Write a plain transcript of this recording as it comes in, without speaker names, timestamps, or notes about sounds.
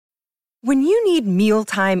When you need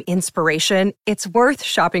mealtime inspiration, it's worth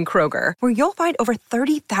shopping Kroger, where you'll find over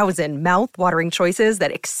 30,000 mouth-watering choices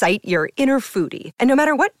that excite your inner foodie. And no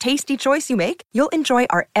matter what tasty choice you make, you'll enjoy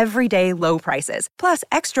our everyday low prices, plus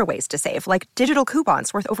extra ways to save, like digital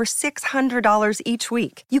coupons worth over $600 each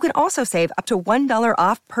week. You can also save up to $1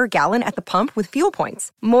 off per gallon at the pump with fuel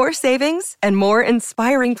points. More savings and more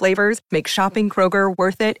inspiring flavors make shopping Kroger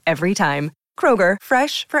worth it every time. Kroger,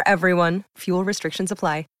 fresh for everyone. Fuel restrictions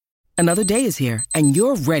apply. Another day is here, and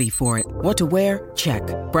you're ready for it. What to wear? Check.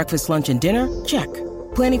 Breakfast, lunch, and dinner? Check.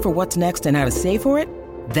 Planning for what's next and how to save for it?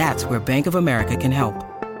 That's where Bank of America can help.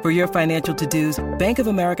 For your financial to-dos, Bank of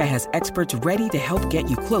America has experts ready to help get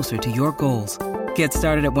you closer to your goals. Get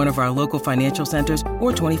started at one of our local financial centers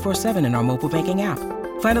or 24/7 in our mobile banking app.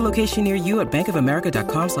 Find a location near you at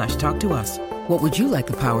bankofamerica.com/talktous. What would you like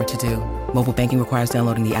the power to do? Mobile banking requires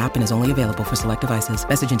downloading the app and is only available for select devices.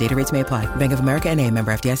 Message and data rates may apply. Bank of America N.A.,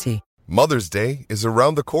 member FDIC. Mother's Day is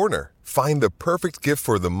around the corner. Find the perfect gift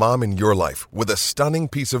for the mom in your life with a stunning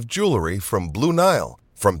piece of jewelry from Blue Nile.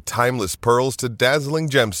 From timeless pearls to dazzling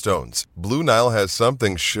gemstones, Blue Nile has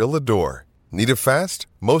something she'll adore. Need it fast?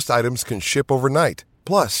 Most items can ship overnight.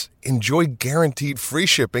 Plus, enjoy guaranteed free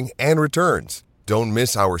shipping and returns. Don't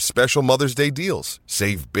miss our special Mother's Day deals.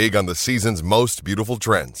 Save big on the season's most beautiful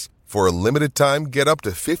trends. For a limited time, get up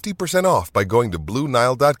to 50% off by going to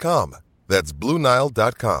BlueNile.com. That's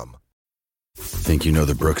BlueNile.com. Think you know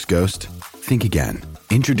the Brooks Ghost? Think again.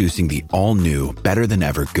 Introducing the all-new,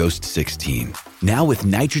 better-than-ever Ghost 16. Now with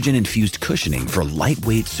nitrogen-infused cushioning for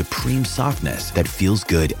lightweight, supreme softness that feels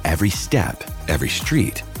good every step, every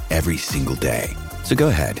street, every single day. So go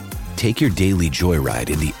ahead, take your daily joyride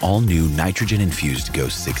in the all-new nitrogen-infused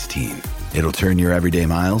Ghost 16. It'll turn your everyday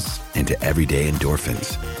miles into everyday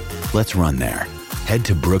endorphins. Let's run there. Head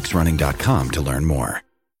to brooksrunning.com to learn more.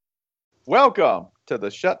 Welcome to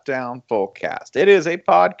the Shutdown Fullcast. It is a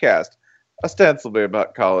podcast ostensibly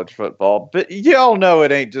about college football, but y'all know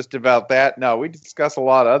it ain't just about that. No, we discuss a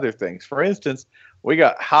lot of other things. For instance, we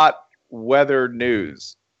got hot weather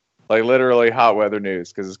news, like literally hot weather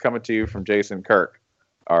news, because it's coming to you from Jason Kirk,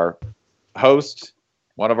 our host,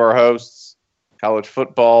 one of our hosts, college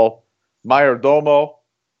football, Mayordomo,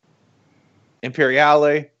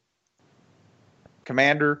 Imperiale,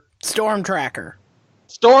 Commander, Storm Tracker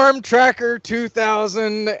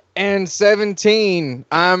 2017.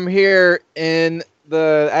 I'm here in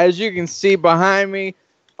as you can see behind me,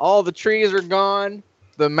 all the trees are gone.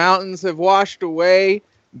 The mountains have washed away.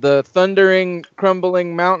 The thundering,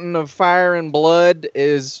 crumbling mountain of fire and blood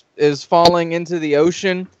is falling into the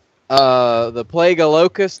ocean. The plague of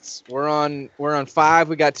locusts, we're on 5.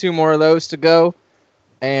 We got 2 more of those to go.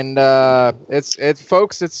 And it's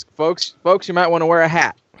folks, you might want to wear a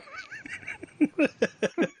hat.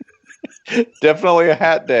 Definitely a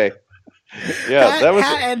hat day. Yeah, that was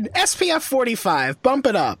and SPF 45. Bump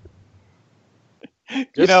it up.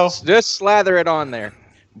 Just slather it on there.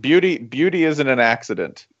 Beauty isn't an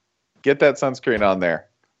accident. Get that sunscreen on there,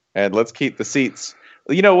 and let's keep the seats.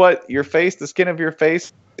 You know what? Your face, the skin of your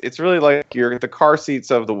face, it's really like the car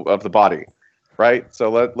seats of the body, right?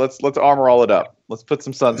 So let's armor all it up. Let's put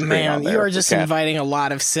some sunscreen on there. Man, you are just inviting a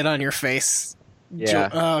lot of sit on your face. Yeah.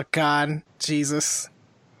 Oh God, Jesus.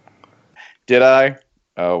 Did I?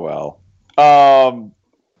 Oh well.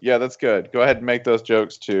 Yeah, that's good. Go ahead and make those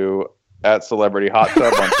jokes to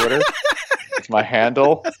 @CelebrityHotTub on Twitter. It's my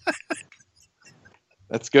handle.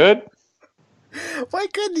 That's good. Why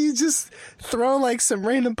couldn't you just throw like some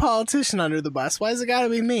random politician under the bus? Why's it gotta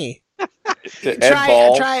be me?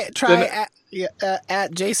 Try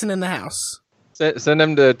at Jason in the house. Send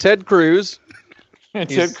him to Ted Cruz.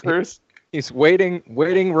 Ted Cruz. He's waiting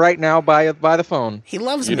right now by the phone. He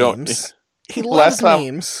loves memes. He loves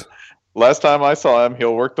memes. Last time I saw him,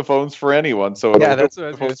 he'll work the phones for anyone. So yeah, that's what I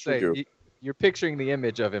was going to say. You're picturing the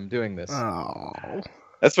image of him doing this. Oh,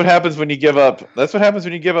 that's what happens when you give up. That's what happens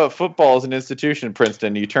when you give up football as an institution,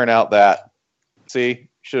 Princeton. You turn out that. See,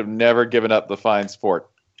 should have never given up the fine sport.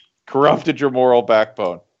 Corrupted your moral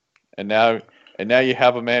backbone, and now you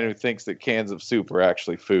have a man who thinks that cans of soup are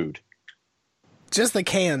actually food. Just the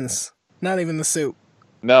cans, not even the soup.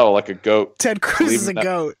 No, like a goat. Ted Cruz is a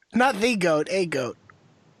goat, not the goat, a goat.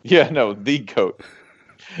 Yeah, no, the goat.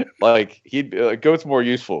 Like a goat's more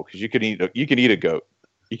useful because you can eat a goat.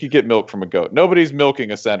 You could get milk from a goat. Nobody's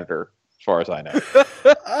milking a senator, as far as I know.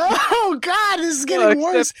 Oh God, this is getting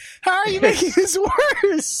worse. How are you making this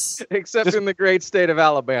worse? Except in the great state of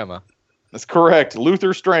Alabama. That's correct.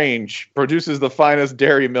 Luther Strange produces the finest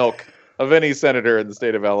dairy milk of any senator in the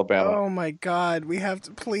state of Alabama. Oh my God, we have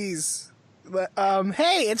to please.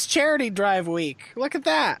 Hey, it's charity drive week. Look at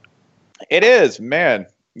that. It is, man.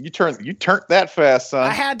 You turned that fast, son.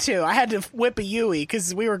 I had to whip a Yui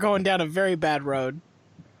because we were going down a very bad road.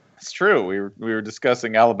 It's true. We were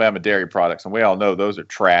discussing Alabama dairy products, and we all know those are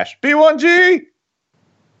trash. B1G.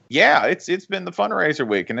 Yeah, it's been the fundraiser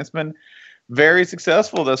week, and it's been very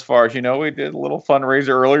successful thus far. As you know, we did a little fundraiser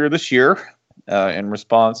earlier this year in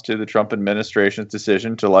response to the Trump administration's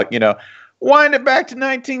decision to, wind it back to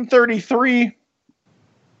 1933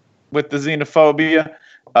 with the xenophobia.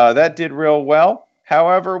 That did real well.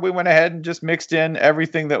 However, we went ahead and just mixed in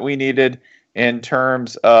everything that we needed in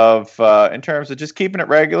terms of just keeping it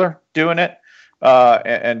regular, doing it,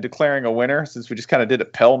 and declaring a winner, since we just kind of did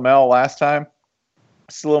it pell-mell last time.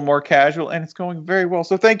 It's a little more casual, and it's going very well.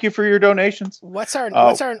 So thank you for your donations. What's our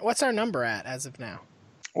number at as of now?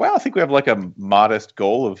 Well, I think we have a modest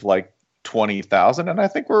goal of 20,000, and I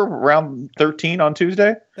think we're around 13 on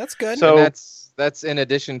Tuesday. That's good. So that's in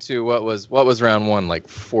addition to what was round one,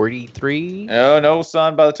 43? Oh no,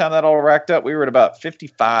 son! By the time that all racked up, we were at about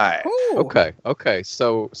 55. Ooh. Okay.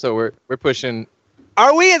 So we're pushing.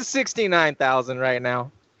 Are we at 69,000 right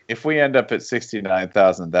now? If we end up at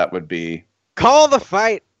 69,000, that would be call the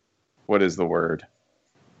fight. What is the word?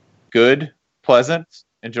 Good, pleasant,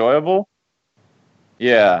 enjoyable.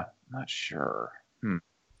 Yeah, not sure.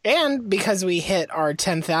 And because we hit our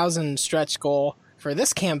 10,000 stretch goal for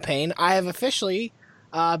this campaign, I have officially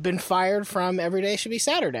been fired from Everyday Should Be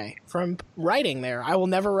Saturday, from writing there. I will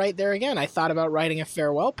never write there again. I thought about writing a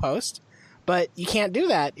farewell post, but you can't do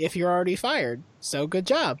that if you're already fired. So good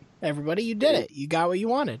job, everybody. You did it. You got what you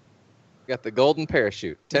wanted. You got the golden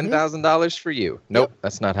parachute. $10,000 for you. Nope,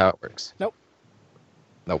 That's not how it works. Nope.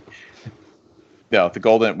 No,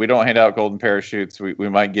 we don't hand out golden parachutes. We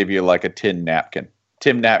might give you a tin napkin.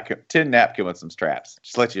 Tin napkin with some straps.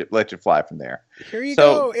 Just let you fly from there. Here you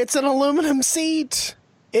go. It's an aluminum seat.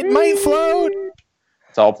 It might float.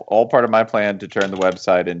 It's all part of my plan to turn the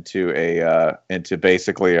website into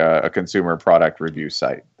basically a consumer product review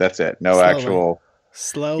site. That's it.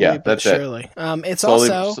 Slowly but surely.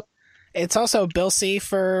 It's also Bill C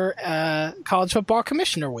for College Football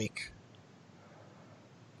Commissioner Week.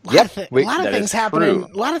 A lot of things happening.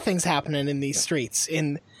 A lot of things happening in these streets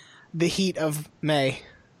in the heat of May.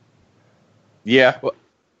 Yeah.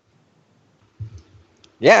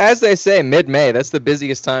 As they say, mid-May, that's the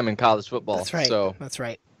busiest time in college football. That's right. That's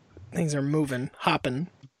right. Things are moving, hopping.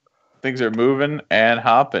 Things are moving and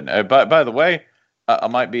hopping. By the way, I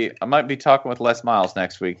might be talking with Les Miles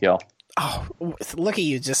next week, y'all. Oh, look at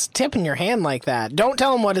you, just tipping your hand like that. Don't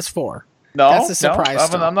tell him what it's for. No, that's a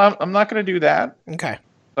surprise. I'm not going to do that. Okay.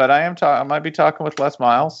 But I might be talking with Les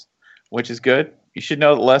Miles, which is good. You should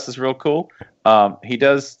know that Les is real cool. He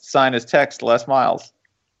does sign his text Les Miles.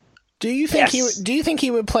 Do you think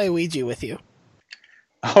he would play Ouija with you?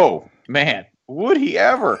 Oh man, would he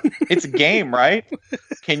ever? It's a game, right?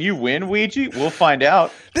 Can you win Ouija? We'll find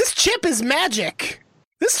out. This chip is magic.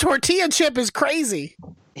 This tortilla chip is crazy.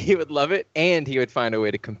 He would love it, and he would find a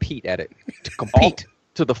way to compete at it. To compete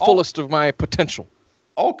to the fullest of my potential.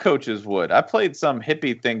 All coaches would. I played some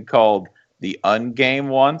hippie thing called the Ungame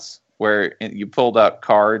once, where you pulled out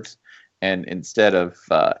cards, and instead of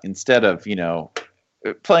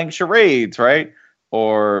playing charades, right,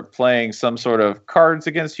 or playing some sort of Cards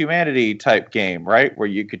Against Humanity type game, right, where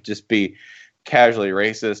you could just be casually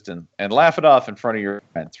racist and laugh it off in front of your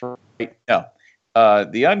friends, right? No,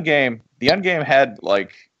 the Ungame had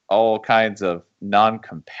all kinds of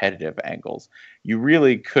non-competitive angles. You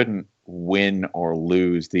really couldn't win or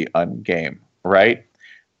lose the Ungame, right?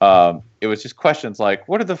 It was just questions like,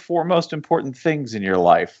 what are the 4 most important things in your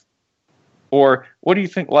life? Or what do you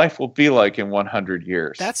think life will be like in 100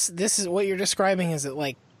 years? This is what you're describing. Is it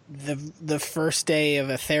like the first day of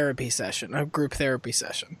a therapy session, a group therapy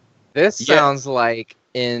session? This sounds like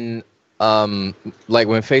in when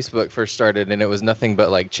Facebook first started and it was nothing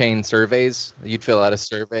but chain surveys. You'd fill out a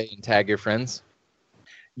survey and tag your friends.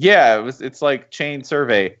 Yeah, it's like chain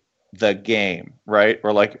survey, the game, right?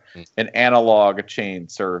 Or an analog chain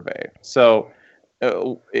survey. So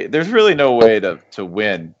there's really no way to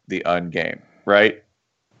win the Ungame, right?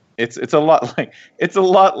 It's a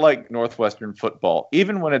lot like Northwestern football.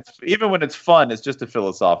 Even when it's fun, it's just a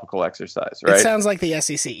philosophical exercise, right? It sounds like the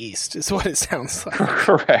SEC East is what it sounds like.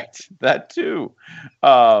 Correct. That too.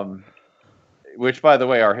 Which, by the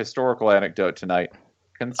way, our historical anecdote tonight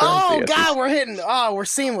concerns the SEC. God, we're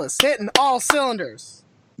seamless, hitting all cylinders.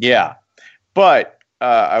 Yeah, but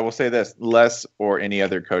I will say this: Les or any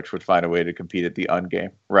other coach would find a way to compete at the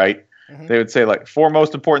Ungame, right? Mm-hmm. They would say 4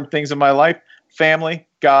 most important things in my life: family,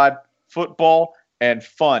 God, football, and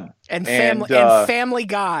fun. And family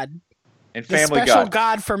God. And The Family special God.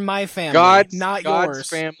 God for my family, God's not God's yours.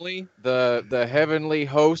 family, the heavenly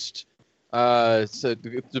host. So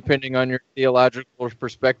depending on your theological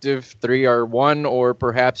perspective, 3 are 1, or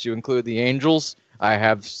perhaps you include the angels. I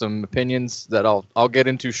have some opinions that I'll get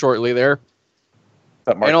into shortly there.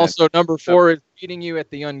 And also number 4 is beating you at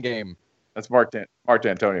the Ungame. That's Mark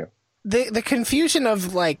D'Antonio. The confusion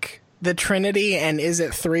of like the Trinity and is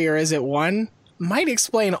it 3 or is it 1 might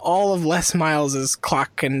explain all of Les Miles'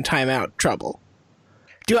 clock and timeout trouble.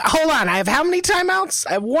 Hold on, I have how many timeouts?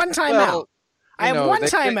 I have 1 timeout. Well, I have 1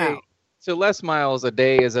 timeout. So Les Miles, a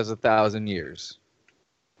day is as 1,000 years.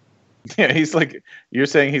 Yeah, you're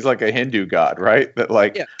saying he's like a Hindu god, right?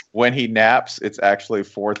 That when he naps, it's actually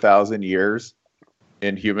 4,000 years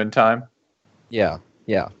in human time. Yeah.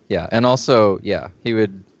 And also, he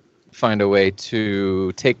would find a way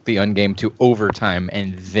to take the Ungame to overtime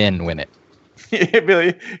and then win it. It'd be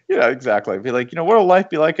like, exactly. It'd be like, what'll life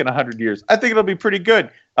be like in 100 years? I think it'll be pretty good.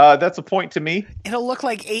 That's a point to me. It'll look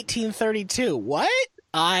like 1832. What?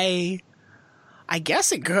 I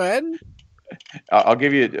guess it could. I'll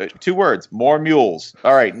give you 2 words. More mules.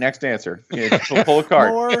 All right, next answer. Pull a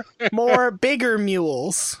card. More bigger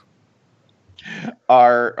mules.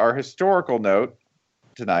 Our historical note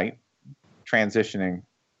tonight, transitioning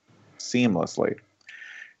seamlessly.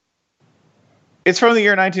 It's from the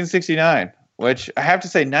year 1969, which I have to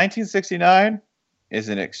say 1969 is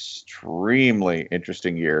an extremely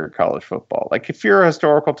interesting year in college football. Like if you're a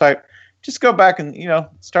historical type, just go back and,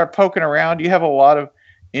 start poking around. You have a lot of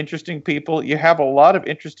interesting people. You have a lot of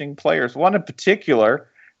interesting players. One in particular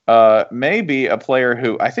may be a player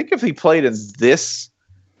who I think if he played in this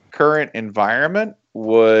current environment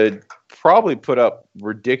would probably put up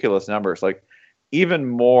ridiculous numbers, like even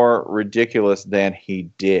more ridiculous than he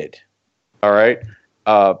did. All right.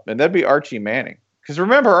 And that'd be Archie Manning. Because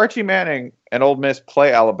remember, Archie Manning and Ole Miss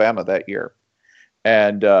play Alabama that year.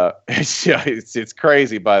 And it's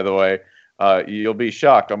crazy, by the way. You'll be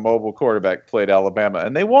shocked. A mobile quarterback played Alabama,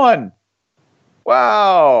 and they won.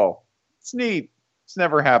 Wow. It's neat. It's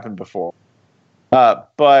never happened before.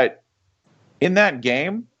 But in that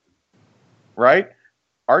game, right,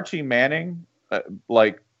 Archie Manning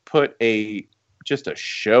put just a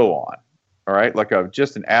show on. All right,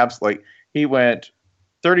 just an abs. He went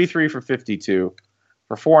 33 for 52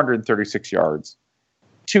 for 436 yards,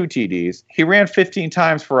 2 TDs. He ran 15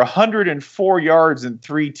 times for 104 yards and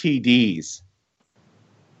 3 TDs.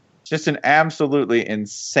 Just an absolutely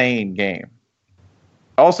insane game.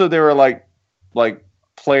 Also, there were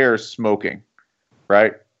players smoking,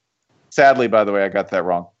 right? Sadly, by the way, I got that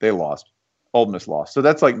wrong. They lost. Ole Miss lost. So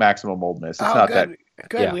that's like maximum Ole Miss. It's not good. that.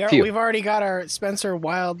 Good. Yeah, We've already got our Spencer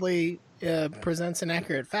Wildly presents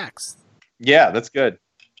inaccurate facts. Yeah, that's good.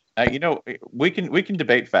 We can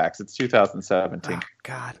debate facts. It's 2017. Oh,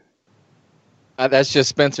 God. That's just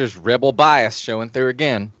Spencer's rebel bias showing through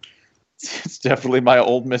again. It's definitely my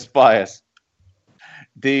Ole Miss bias.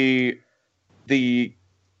 The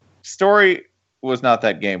story was not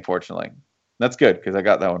that game, fortunately. That's good because I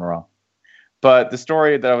got that one wrong. But the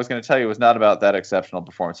story that I was going to tell you was not about that exceptional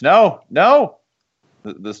performance. No.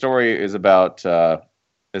 The story is about a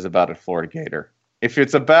Florida Gator. If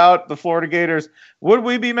it's about the Florida Gators, would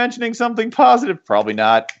we be mentioning something positive? Probably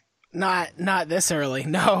not. Not this early.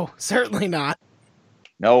 No, certainly not.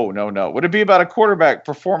 No. Would it be about a quarterback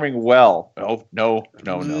performing well? No.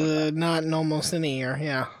 Not in almost any year.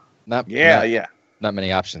 Yeah. Not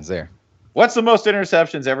many options there. What's the most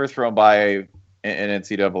interceptions ever thrown by an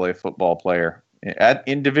NCAA football player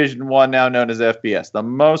in Division I, now known as FBS? The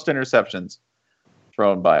most interceptions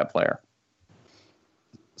thrown by a player.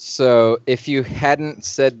 So if you hadn't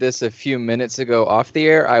said this a few minutes ago off the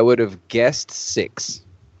air, I would have guessed 6.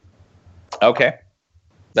 Okay.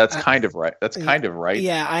 That's kind of right.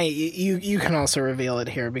 Yeah, you can also reveal it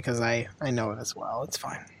here because I know it as well. It's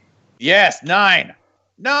fine. Yes, 9.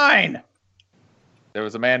 There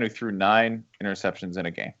was a man who threw 9 interceptions in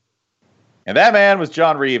a game. And that man was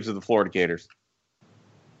John Reeves of the Florida Gators.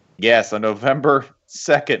 Yes, on November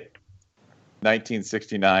 2nd,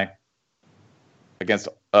 1969. Against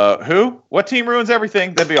who? What team ruins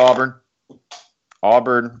everything? That'd be Auburn.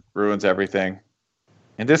 Auburn ruins everything.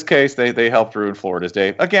 In this case, they helped ruin Florida's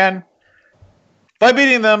day again by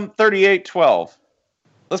beating them 38-12.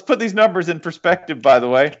 Let's put these numbers in perspective, by the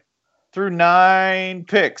way. Threw 9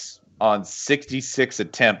 picks on 66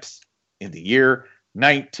 attempts in the year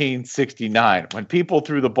 1969, when people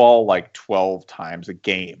threw the ball like 12 times a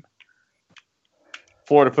game.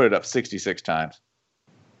 Florida put it up 66 times.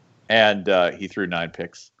 And he threw 9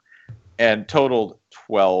 picks and totaled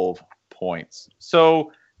 12 points.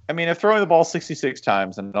 So, I mean, if throwing the ball 66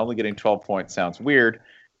 times and only getting 12 points sounds weird,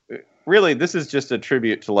 really, this is just a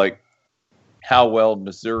tribute to like how well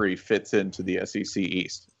Missouri fits into the SEC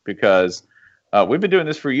East, because we've been doing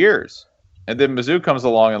this for years, and then Mizzou comes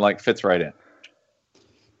along and like fits right in.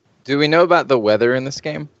 Do we know about the weather in this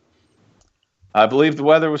game? I believe the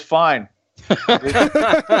weather was fine.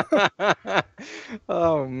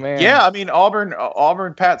 Oh man. Yeah, I mean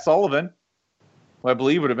Auburn Pat Sullivan, who I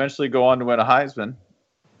believe would eventually go on to win a Heisman.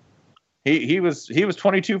 He was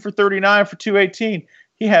 22 for 39 for 218.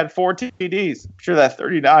 He had 4 TDs. I'm sure that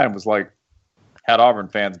 39 was like had Auburn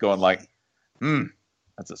fans going like,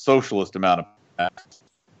 that's a socialist amount of passes.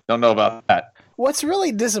 Don't know about that. What's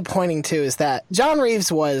really disappointing too is that John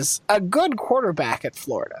Reeves was a good quarterback at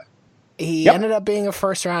Florida. He ended up being a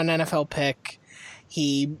first-round NFL pick.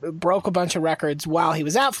 He broke a bunch of records while he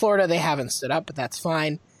was at Florida. They haven't stood up, but that's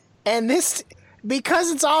fine. And this,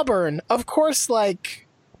 because it's Auburn, of course, like,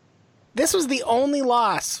 this was the only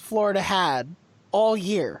loss Florida had all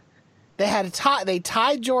year. They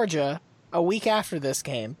tied Georgia a week after this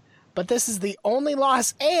game, but this is the only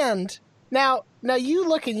loss. And now you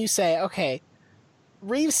look and you say, okay,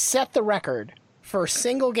 Reeves set the record for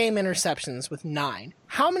single-game interceptions with 9.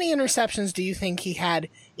 How many interceptions do you think he had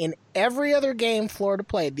in every other game Florida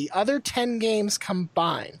played, the other 10 games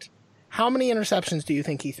combined? How many interceptions do you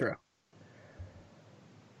think he threw?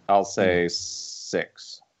 I'll say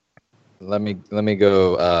 6. Let me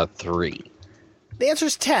go 3. The answer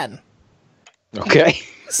is 10. Okay.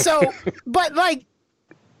 So, but like,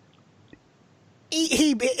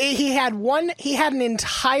 he had an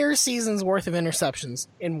entire season's worth of interceptions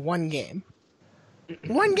in one game.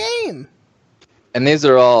 One game. And these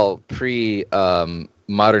are all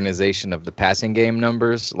modernization of the passing game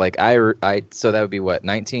numbers. Like so that would be what,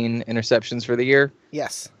 19 interceptions for the year?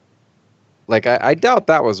 Yes. Like I doubt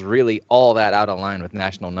that was really all that out of line with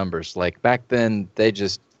national numbers. Like back then they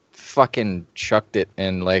just fucking chucked it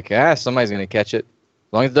and like, somebody's gonna catch it.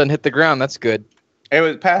 As long as it doesn't hit the ground, that's good.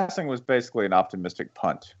 Passing was basically an optimistic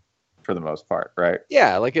punt for the most part, right?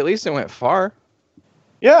 Yeah, like at least it went far.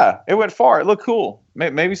 Yeah, it went far. It looked cool.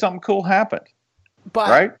 Maybe something cool happened. But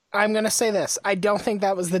right? I'm going to say this. I don't think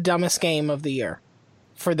that was the dumbest game of the year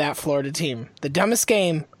for that Florida team. The dumbest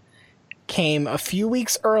game came a few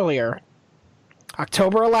weeks earlier.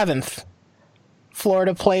 October 11th,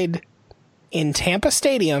 Florida played in Tampa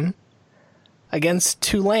Stadium against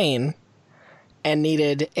Tulane and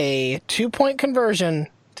needed a 2-point conversion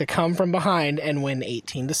to come from behind and win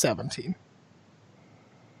 18-17.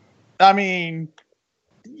 I mean,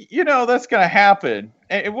 that's going to happen.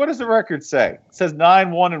 And what does the record say? It says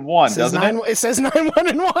 9-1-1, doesn't it? It says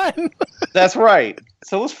 9-1-1. That's right.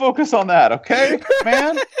 So let's focus on that, okay,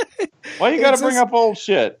 man? Why you got to bring up old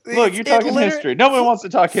shit? Look, you're talking history. Nobody wants to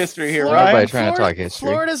talk history here, right? Nobody's trying to talk history.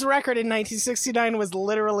 Florida's record in 1969 was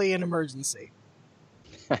literally an emergency.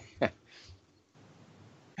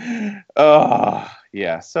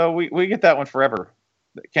 Yeah. So we get that one forever.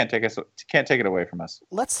 Can't take it away from us.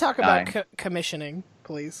 Let's talk about commissioning,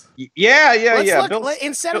 please. Yeah.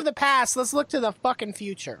 Instead of the past, let's look to the fucking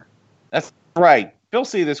future. That's right. Bill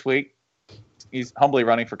C. this week, he's humbly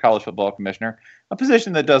running for college football commissioner, a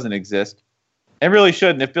position that doesn't exist. And really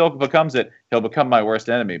shouldn't. If Bill becomes it, he'll become my worst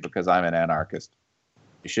enemy because I'm an anarchist.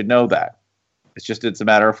 You should know that. It's a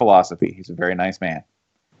matter of philosophy. He's a very nice man.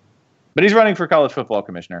 But he's running for college football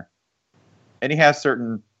commissioner. And he has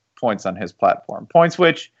certain points on his platform. Points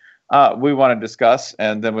which we want to discuss,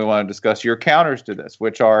 and then we want to discuss your counters to this,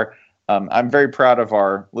 which are, I'm very proud of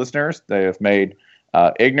our listeners. They have made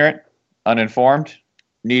ignorant, uninformed,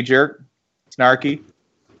 knee-jerk, snarky,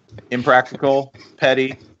 impractical,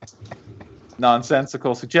 petty,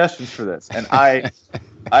 nonsensical suggestions for this. And I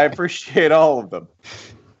appreciate all of them.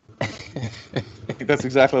 I think that's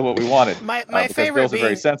exactly what we wanted. My favorite Bill's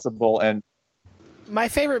very sensible, and my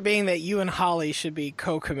favorite being that you and Holly should be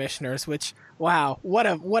co-commissioners, which, wow, what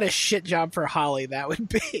a shit job for Holly that would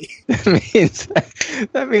be.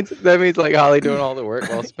 That means like Holly doing all the work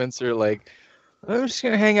while Spencer like, I'm just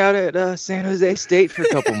gonna hang out at San Jose State for a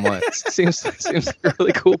couple months. seems like a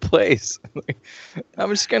really cool place.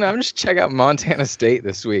 I'm just check out Montana State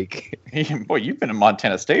this week. Boy, you've been in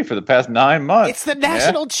Montana State for the past 9 months. It's the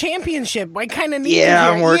national championship. I kind of need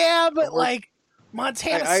but like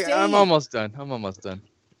Montana State. I'm almost done.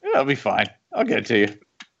 Yeah, I'll be fine. I'll get it to you.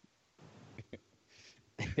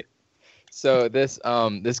 So this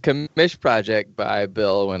commish project by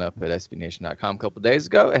Bill went up at SBNation.com a couple days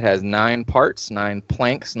ago. It has 9 parts, 9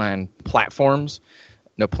 planks, 9 platforms.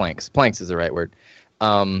 No, planks. Planks is the right word.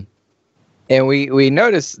 And we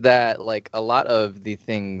noticed that like a lot of the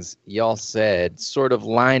things y'all said sort of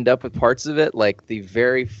lined up with parts of it. Like the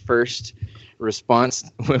very first response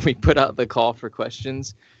when we put out the call for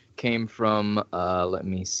questions, came from,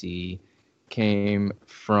 came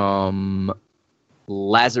from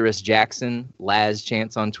Lazarus Jackson, Laz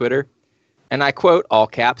Chance on Twitter. And I quote, all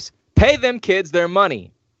caps, "Pay them kids their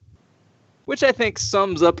money." Which I think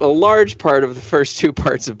sums up a large part of the first two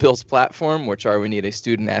parts of Bill's platform, which are we need a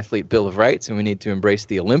student-athlete Bill of Rights, and we need to embrace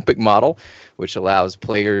the Olympic model, which allows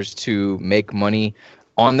players to make money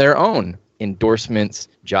on their own. Endorsements,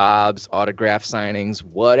 jobs, autograph signings,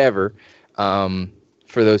 whatever. For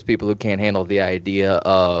those people who can't handle the idea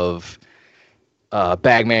of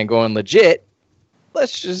Bagman going legit,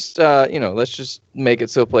 let's just make it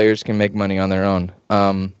so players can make money on their own.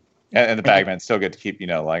 And the Bagman still get to keep,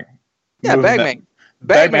 Yeah, Bagman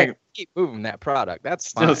keep moving that product.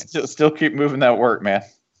 That's fine. Still keep moving that work, man.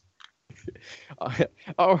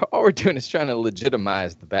 All we're doing is trying to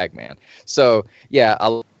legitimize the Bagman. So yeah,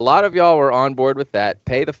 a lot of y'all were on board with that.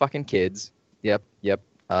 Pay the fucking kids. Yep.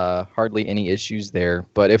 Hardly any issues there.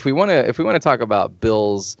 But if we want to talk about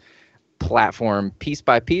Bill's platform piece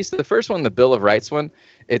by piece, the first one, the Bill of Rights one,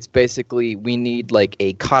 it's basically we need like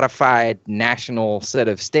a codified national set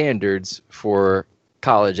of standards for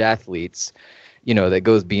college athletes, that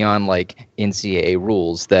goes beyond like NCAA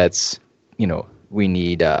rules. That's, we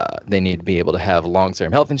need, they need to be able to have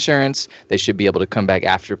long-term health insurance. They should be able to come back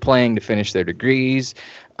after playing to finish their degrees.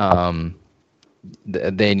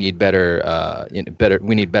 They need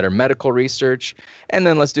we need better medical research. And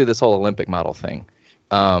then let's do this whole Olympic model thing.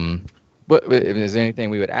 Is there anything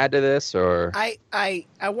we would add to this, or? I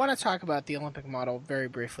want to talk about the Olympic model very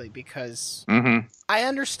briefly because I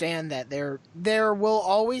understand that there will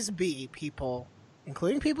always be people,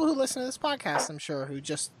 including people who listen to this podcast, I'm sure, who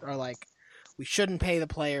just are like, we shouldn't pay the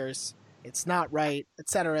players, it's not right,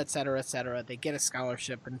 etc., etc., etc. They get a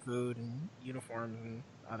scholarship and food and uniforms and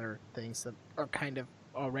other things that are kind of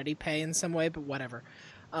already pay in some way, but whatever.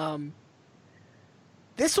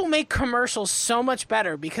 This will make commercials so much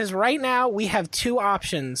better because right now we have two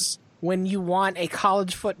options when you want a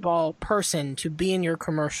college football person to be in your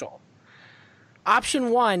commercial.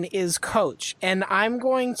 Option one is coach, and I'm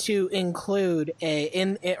going to include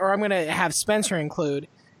I'm going to have Spencer include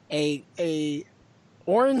a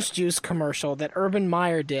orange juice commercial that Urban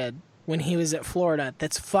Meyer did when he was at Florida.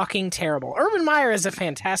 That's fucking terrible. Urban Meyer is a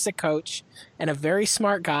fantastic coach and a very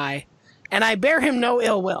smart guy, and I bear him no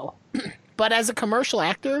ill will. But as a commercial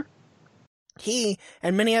actor, he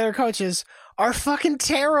and many other coaches are fucking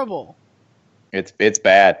terrible. It's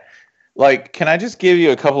bad. Like, can I just give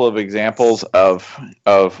you a couple of examples of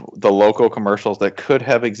the local commercials that could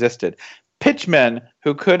have existed? Pitchmen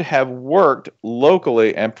who could have worked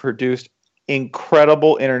locally and produced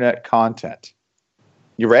incredible internet content.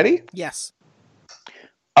 You ready? Yes.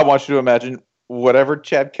 I want you to imagine whatever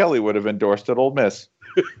Chad Kelly would have endorsed at Ole Miss.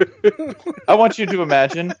 I want you to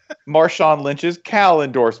imagine Marshawn Lynch's Cal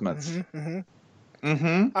endorsements.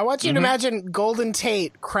 I want you to imagine Golden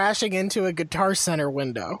Tate crashing into a Guitar Center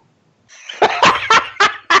window.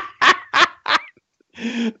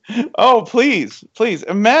 Oh, please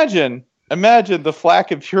imagine the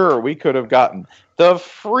flack and furor we could have gotten, the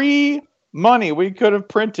free money we could have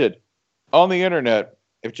printed on the internet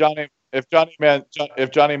if Johnny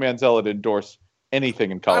Manziel had endorsed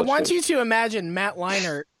anything in college. I want you to imagine Matt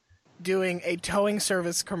Leinart doing a towing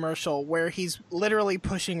service commercial where he's literally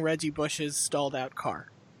pushing Reggie Bush's stalled out car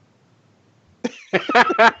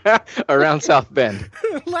around South Bend.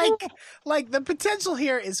 like the potential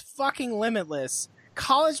here is fucking limitless.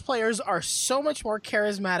 College players are so much more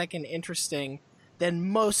charismatic and interesting than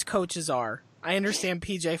most coaches are. I understand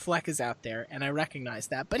PJ Fleck is out there, and I recognize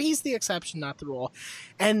that, but he's the exception, not the rule.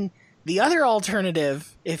 And the other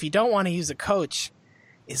alternative, if you don't want to use a coach,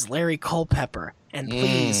 is Larry Culpepper. And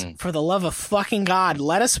please, for the love of fucking God,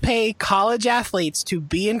 let us pay college athletes to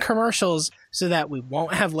be in commercials so that we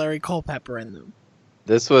won't have Larry Culpepper in them.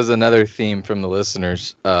 This was another theme from the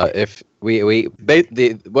listeners. If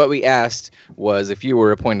what we asked was, if you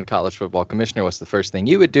were appointed college football commissioner, what's the first thing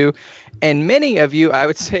you would do? And many of you, I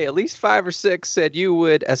would say at least 5 or 6, said you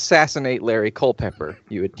would assassinate Larry Culpepper.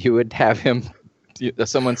 You would have him.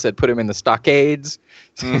 Someone said put him in the stockades.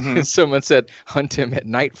 Someone said hunt him at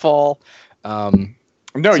nightfall. You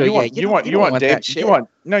want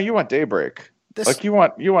daybreak.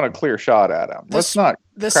 You want a clear shot at him. Let's not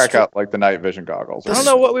crack out like the night vision goggles. I don't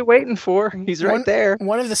know what we're waiting for. He's right there.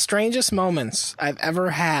 One of the strangest moments I've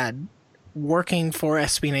ever had working for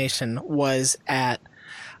SB Nation was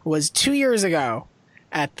 2 years ago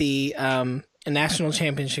at the national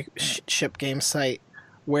championship game site,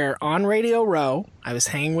 where on Radio Row I was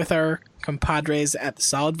hanging with our compadres at the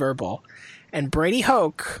Solid Verbal, and Brady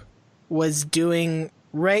Hoke was doing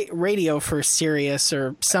radio for Sirius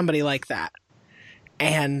or somebody like that.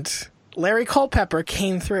 And Larry Culpepper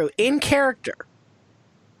came through in character,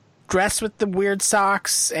 dressed with the weird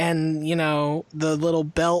socks and, you know, the little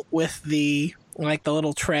belt with the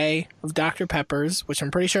little tray of Dr. Peppers, which I'm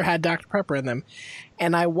pretty sure had Dr. Pepper in them.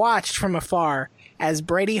 And I watched from afar as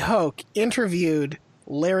Brady Hoke interviewed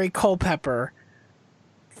Larry Culpepper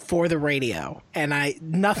for the radio. And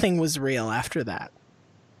nothing was real after that.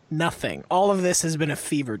 Nothing. All of this has been a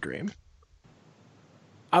fever dream.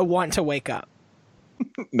 I want to wake up.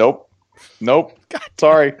 Nope.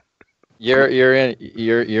 Sorry. You're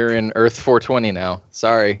in Earth 420 now.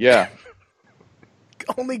 Sorry. Yeah.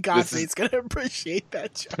 Only Godfrey's gonna appreciate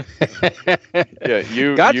that joke. Yeah,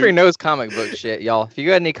 Godfrey knows comic book shit, y'all. If you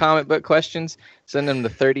got any comic book questions, send them to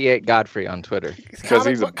 38 Godfrey on Twitter.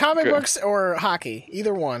 Comic books or hockey,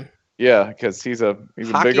 either one. Yeah, because he's a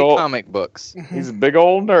Hockey big old comic books. He's a big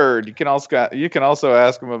old nerd. You can also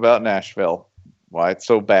ask him about Nashville. Why it's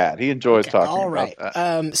so bad. He enjoys talking about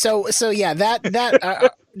that. So yeah,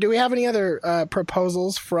 that do we have any other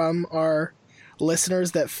proposals from our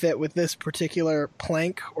listeners that fit with this particular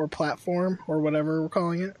plank or platform or whatever we're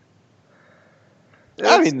calling it?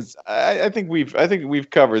 I mean, I think we've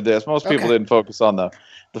covered this. Most people didn't focus on the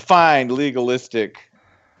fine legalistic,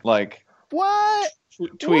 like what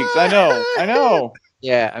tweaks. I know.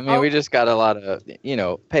 Yeah, I mean, we just got a lot of,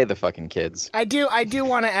 pay the fucking kids. I do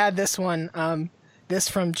want to add this one. This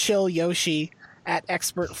from Chill Yoshi at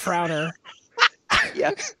Expert Frowner.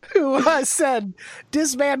 Yes. Who said,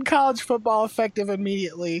 disband college football effective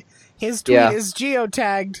immediately. His tweet is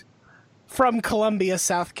geotagged from Columbia,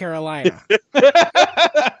 South Carolina.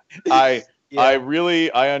 I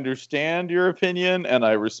understand your opinion and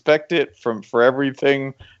I respect it for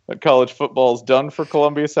everything that college football's done for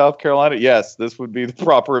Columbia, South Carolina. Yes, this would be the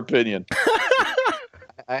proper opinion.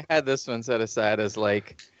 I had this one set aside as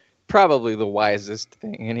probably the wisest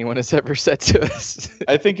thing anyone has ever said to us.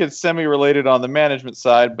 I think it's semi-related on the management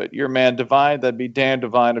side, but your man Divine, that'd be Dan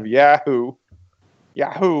Divine of Yahoo.com.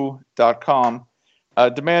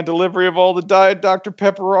 Demand delivery of all the Diet Dr.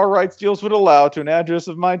 Pepper all rights deals would allow to an address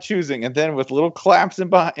of my choosing, and then with little claps in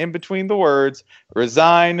between the words,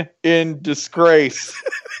 resign in disgrace.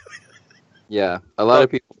 Yeah, a lot of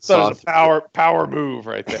people saw it. A power move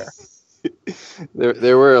right there.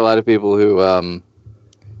 There were a lot of people who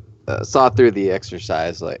saw through the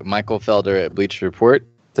exercise. Like Michael Felder at Bleacher Report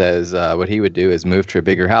says what he would do is move to a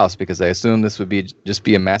bigger house because I assume this would just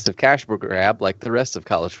be a massive cash grab like the rest of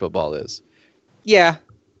college football is. Yeah,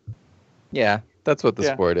 that's what the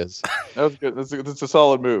sport is. That was good. That's a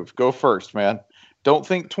solid move. Go first, man. Don't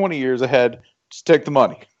think 20 years ahead. Just take the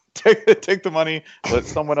money. Take the money. Let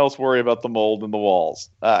someone else worry about the mold and the walls.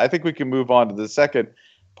 I think we can move on to the second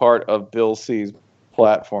part of Bill C's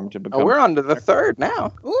platform to become. Oh, we're on to the third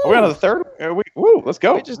now. Are we on to the third? Let's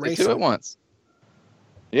go. We just did two at once.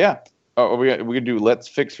 Yeah. Oh, we can do Let's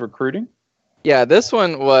Fix Recruiting. Yeah, this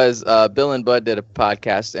one was Bill and Bud did a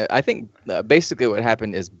podcast. I think basically what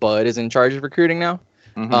happened is Bud is in charge of recruiting now.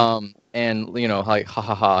 Mm-hmm. And he's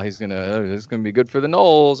gonna be good for the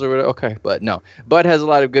Noles or whatever. Okay, but no, Bud has a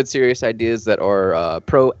lot of good, serious ideas that are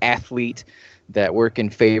pro athlete that work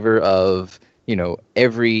in favor of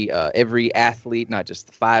every athlete, not just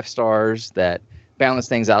the 5 stars, that balance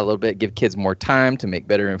things out a little bit, give kids more time to make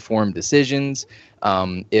better informed decisions.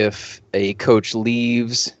 If a coach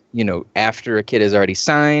leaves, after a kid is already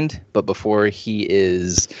signed, but before he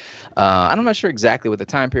is, I'm not sure exactly what the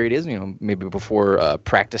time period is, maybe before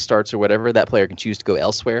practice starts or whatever, that player can choose to go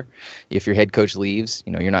elsewhere. If your head coach leaves,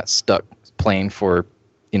 you're not stuck playing for,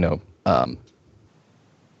 Al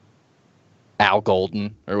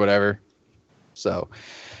Golden or whatever. So,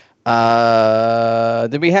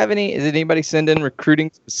 did anybody send in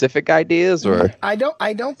recruiting specific ideas or? I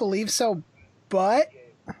don't believe so, but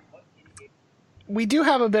we do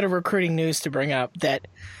have a bit of recruiting news to bring up that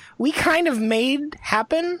we kind of made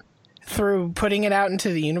happen through putting it out into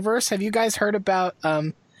the universe. Have you guys heard about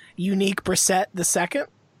Unique Brissett II?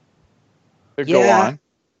 Go on.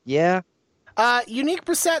 Yeah. Unique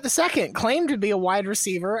Brissett II claimed to be a wide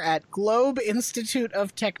receiver at Globe Institute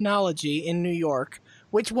of Technology in New York,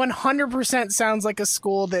 which 100% sounds like a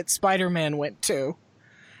school that Spider-Man went to.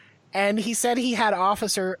 And he said he had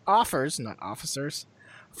offers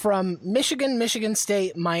from Michigan, Michigan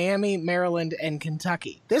State, Miami, Maryland, and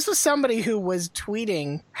Kentucky. This was somebody who was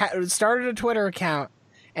tweeting, started a Twitter account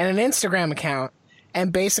and an Instagram account,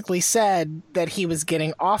 and basically said that he was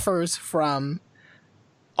getting offers from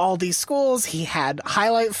all these schools. He had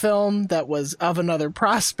highlight film that was of another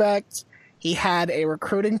prospect. He had a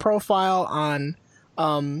recruiting profile on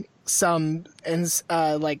some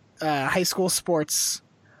high school sports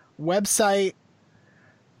website.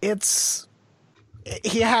 It's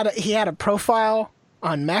he had a profile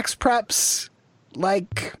on Max Preps.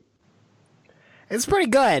 Like, it's pretty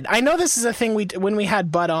good. I know this is a thing when we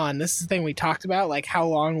had Bud on, this is the thing we talked about, like how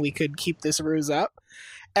long we could keep this ruse up.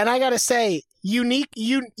 And I gotta say, Unique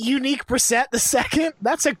Brissett the second,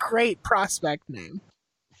 that's a great prospect name.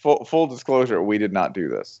 Full disclosure, we did not do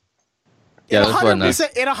this. Yeah, it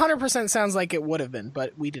 100% sounds like it would have been,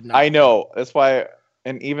 but we did not. I know. That's why,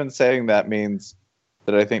 and even saying that means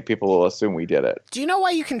that I think people will assume we did it. Do you know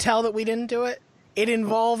why you can tell that we didn't do it? It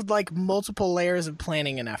involved like multiple layers of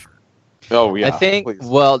planning and effort. Oh, yeah. I think, please.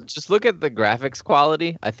 well, just look at the graphics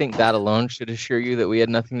quality. I think that alone should assure you that we had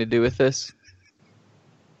nothing to do with this.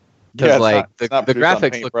 Because the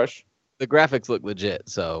graphics look legit,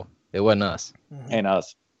 so it wasn't us. Ain't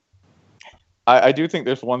us. I do think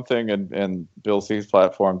there's one thing in Bill C's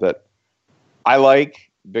platform that I like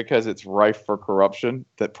because it's rife for corruption.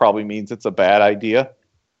 That probably means it's a bad idea.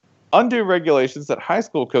 Undue regulations that high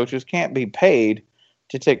school coaches can't be paid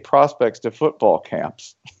to take prospects to football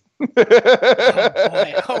camps.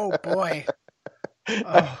 Oh boy!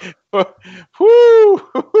 Whoo!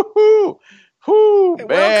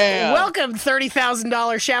 Man. Welcome,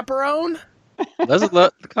 $30,000 chaperone.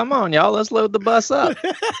 Come on, y'all. Let's load the bus up.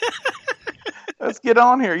 Let's get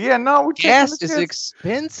on here. Yeah, no, gas is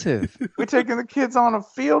expensive. We're taking the kids on a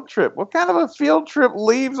field trip. What kind of a field trip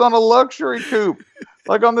leaves on a luxury coupe,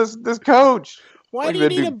 like on this coach? Why do you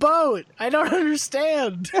need a boat? I don't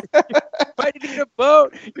understand. Why do you need a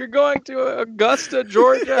boat? You're going to Augusta,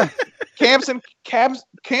 Georgia. Camps in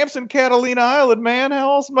Catalina Island, man.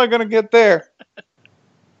 How else am I going to get there?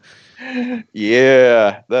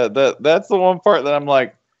 Yeah, that's the one part that I'm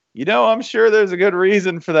like, I'm sure there's a good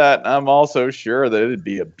reason for that. I'm also sure that it'd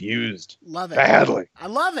be abused. Love it. Badly. I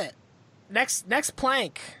love it. Next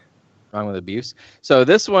plank. Wrong with abuse. So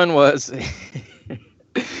this one was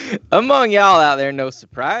among y'all out there, no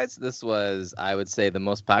surprise. This was, I would say, the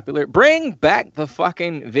most popular. Bring back the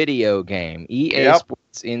fucking video game. EA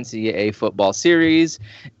Sports NCAA football series.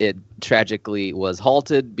 It tragically was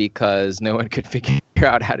halted because no one could figure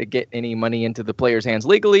out how to get any money into the players' hands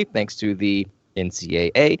legally, thanks to the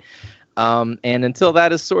NCAA. And until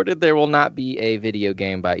that is sorted, there will not be a video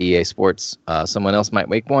game by EA Sports. Someone else might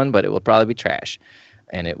make one, but it will probably be trash.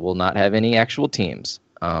 And it will not have any actual teams.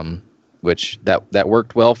 Which that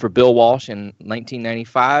worked well for Bill Walsh in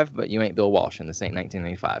 1995, but you ain't Bill Walsh, and this ain't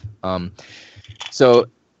 1995. So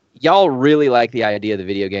y'all really like the idea of the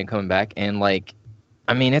video game coming back, and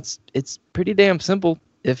it's pretty damn simple.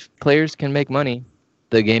 If players can make money,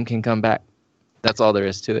 the game can come back. That's all there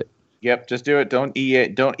is to it. Yep, just do it. Don't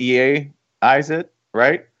EA-ize it,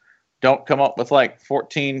 right? Don't come up with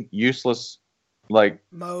 14 useless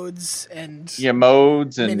modes and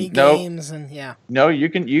mini games and yeah. No, you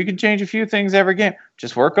can change a few things every game.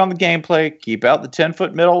 Just work on the gameplay, keep out the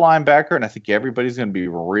 10-foot middle linebacker, and I think everybody's going to be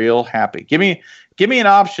real happy. Give me an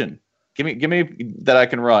option. Give me that I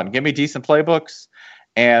can run. Give me decent playbooks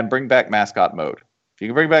and bring back mascot mode. If you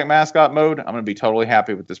can bring back mascot mode, I'm going to be totally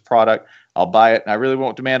happy with this product. I'll buy it, and I really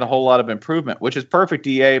won't demand a whole lot of improvement, which is perfect,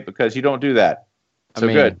 EA, because you don't do that. So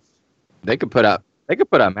good. They could put out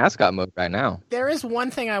mascot mode right now. There is one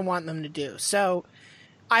thing I want them to do. So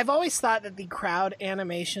I've always thought that the crowd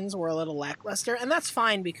animations were a little lackluster, and that's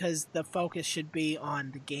fine because the focus should be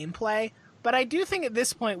on the gameplay. But I do think at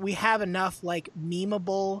this point we have enough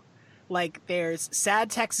memeable, there's sad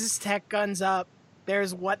Texas Tech guns up,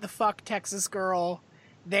 there's what the fuck Texas girl,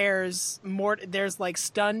 there's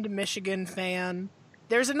stunned Michigan fan.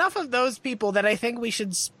 There's enough of those people that I think we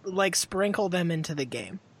should sprinkle them into the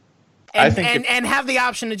game. And have the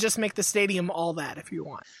option to just make the stadium all that if you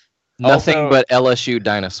want. Nothing but LSU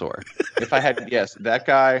dinosaur. If I had, that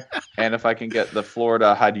guy, and if I can get the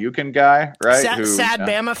Florida Hadouken guy, right? Sad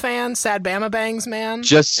Bama fan, sad Bama bangs man.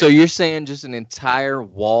 Just so you're saying just an entire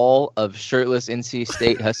wall of shirtless NC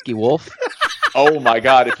State Husky Wolf? Oh my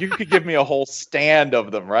God, if you could give me a whole stand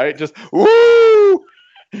of them, right? Just, woo!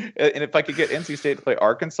 And if I could get NC State to play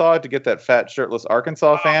Arkansas to get that fat shirtless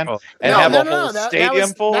Arkansas fan and have a whole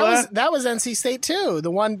stadium full of that. That was NC State too.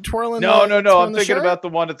 The one twirling. No. I'm thinking about the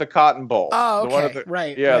one at the Cotton Bowl. Oh, okay.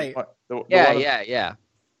 Right. Yeah. Right. Yeah.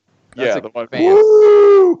 The one. Fan.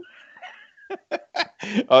 Woo!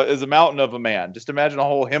 Is a mountain of a man. Just imagine a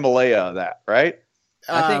whole Himalaya of that, right?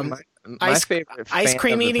 I think my favorite ice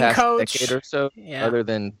cream eating coach decade or so, other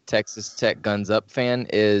than Texas Tech Guns Up fan,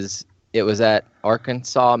 is it was at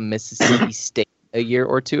Arkansas, Mississippi State a year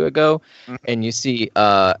or two ago, and you see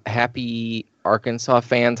happy Arkansas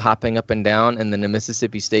fans hopping up and down, and then the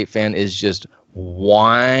Mississippi State fan is just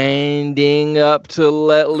winding up to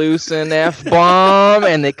let loose an F-bomb,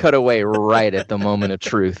 and they cut away right at the moment of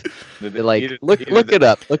truth. They're like, look it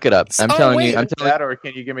up. I'm telling you. That, or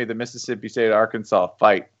can you give me the Mississippi State Arkansas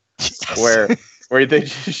fight, where they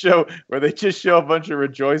just show a bunch of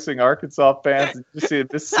rejoicing Arkansas fans, and you see a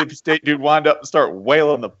Mississippi State dude wind up and start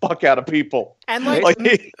wailing the fuck out of people. And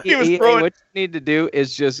he was throwing. What you need to do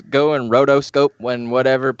is just go and rotoscope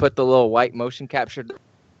put the little white motion capture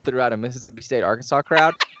throughout a Mississippi State Arkansas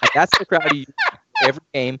crowd. Like, that's the crowd you use every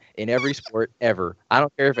game in every sport ever. I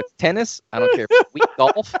don't care if it's tennis. I don't care if it's weak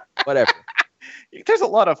golf. Whatever. There's a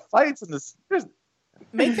lot of fights in this.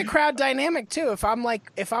 Make the crowd dynamic too. If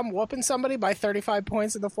I'm whooping somebody by 35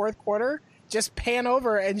 points in the fourth quarter, just pan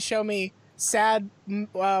over and show me sad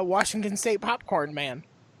Washington State popcorn man.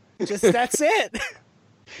 Just that's it.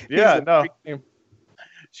 Yeah, no.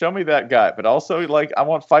 Show me that guy. But also, like, I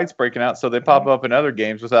want fights breaking out so they pop up in other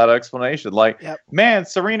games without explanation. Like, man,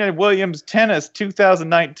 Serena Williams tennis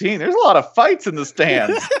 2019. There's a lot of fights in the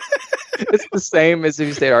stands. It's the same as if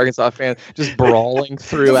you stay Arkansas fans, just brawling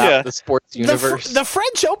throughout the sports universe. The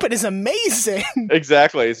French Open is amazing.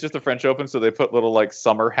 Exactly. It's just the French Open, so they put little, like,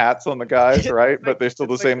 summer hats on the guys, right? But they're still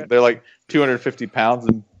the same. They're, like, 250 pounds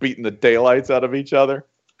and beating the daylights out of each other.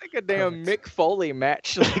 Like a damn Mick Foley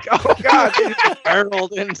match. Like, oh, God, they just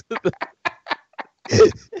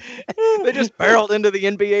barreled into the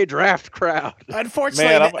NBA draft crowd.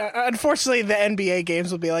 Unfortunately, the NBA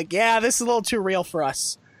games will be like, yeah, this is a little too real for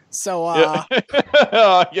us. So,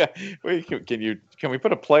 yeah. Wait, can we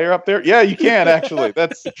put a player up there? Yeah, you can actually.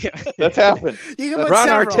 That's happened. You can put Ron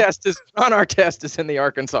Artest is in the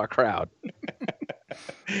Arkansas crowd.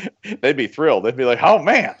 They'd be thrilled. They'd be like, "Oh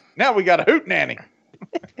man, now we got a hootenanny."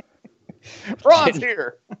 Ron's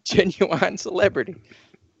here. Genuine celebrity.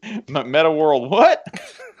 Meta world. What?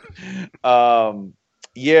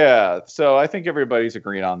 Yeah. So I think everybody's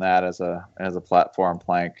agreed on that as a platform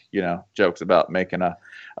plank. Jokes about making a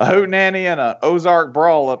hootenanny and a Ozark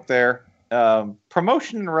brawl up there.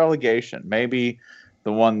 Promotion and relegation, maybe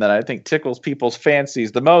the one that I think tickles people's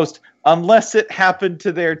fancies the most, unless it happened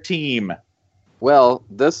to their team. Well,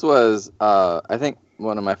 this was, I think,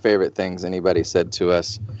 one of my favorite things anybody said to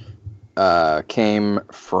us came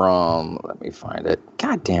from, let me find it.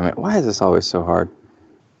 God damn it. Why is this always so hard?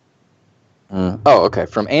 Okay.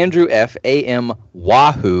 From Andrew F. A.M.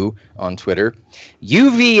 Wahoo on Twitter.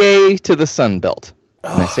 UVA to the Sun Belt.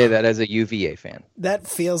 And I say that as a UVA fan. That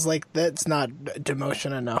feels like that's not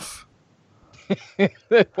demotion enough.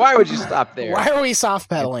 Why would you stop there? Why are we soft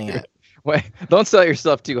pedaling it? Wait, don't sell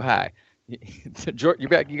yourself too high. You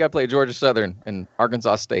got to play Georgia Southern and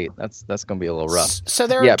Arkansas State. That's going to be a little rough. So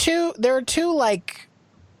there are two like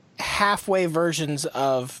halfway versions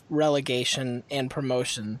of relegation and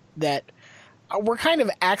promotion that were kind of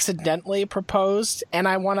accidentally proposed, and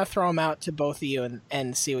I want to throw them out to both of you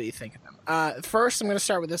and see what you think of them. First, I'm going to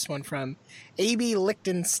start with this one from A.B.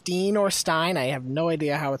 Lichtenstein or Stein. I have no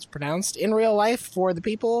idea how it's pronounced in real life for the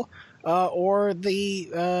people or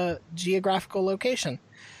the geographical location.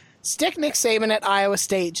 Stick Nick Saban at Iowa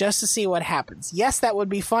State just to see what happens. Yes, that would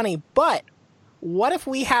be funny, but what if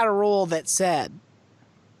we had a rule that said,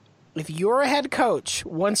 if you're a head coach,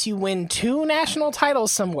 once you win 2 national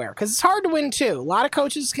titles somewhere, because it's hard to win 2. A lot of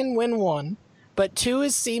coaches can win 1, but 2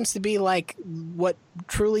 seems to be like what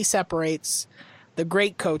truly separates the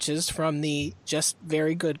great coaches from the just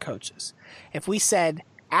very good coaches. If we said,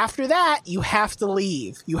 after that, you have to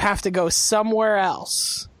leave. You have to go somewhere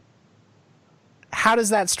else. How does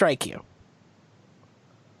that strike you?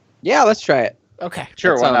 Yeah, let's try it. Okay.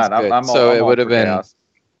 Sure, why not? I'm so it would have been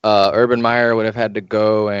Urban Meyer would have had to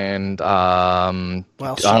go and do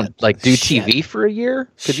TV for a year.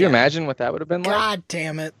 Could you imagine what that would have been like? God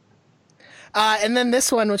damn it. And then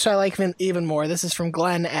this one, which I like even more. This is from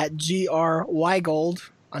Glenn at GRYGold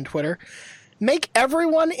on Twitter. Make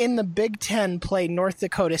everyone in the Big Ten play North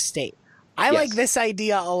Dakota State. I like this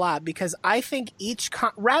idea a lot because I think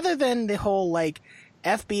rather than the whole like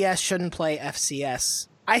FBS shouldn't play FCS,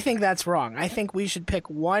 I think that's wrong. I think we should pick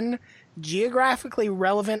one geographically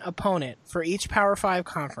relevant opponent for each Power 5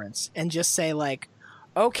 conference and just say like,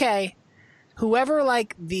 okay, whoever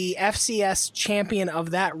like the FCS champion of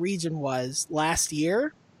that region was last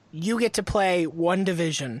year, you get to play one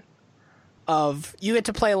division you get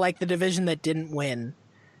to play like the division that didn't win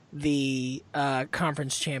the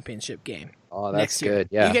conference championship game. Oh, that's next year. Good.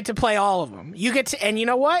 Yeah. You get to play all of them. You get to, and you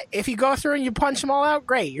know what? If you go through and you punch them all out,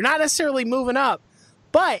 great. You're not necessarily moving up,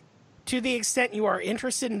 but to the extent you are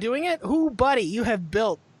interested in doing it, buddy, you have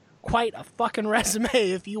built quite a fucking resume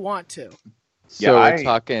if you want to. So we're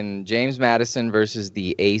talking James Madison versus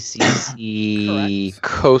the ACC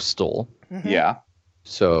Coastal. Yeah.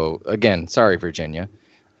 So again, sorry, Virginia.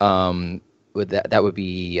 Would that would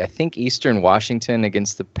be, I think, Eastern Washington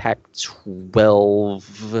against the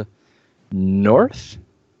Pac-12 North,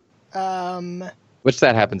 which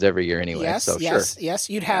that happens every year anyway. Yes, so yes, sure. yes.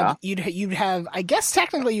 You'd have. I guess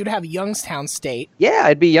technically you'd have Youngstown State. Yeah,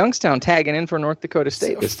 it'd be Youngstown tagging in for North Dakota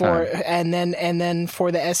State this time. And then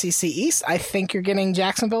for the SEC East, I think you're getting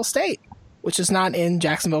Jacksonville State, which is not in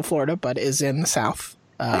Jacksonville, Florida, but is in the South.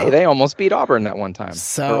 Hey, they almost beat Auburn that one time.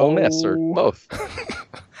 So, or Ole Miss, or both.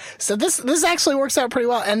 So this actually works out pretty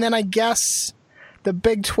well. And then I guess the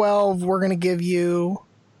Big 12, we're going to give you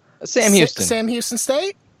Sam Houston. Sam Houston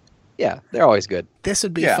State. Yeah, they're always good. This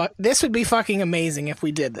would be this would be fucking amazing if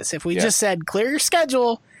we did this. If we just said, clear your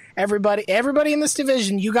schedule, everybody in this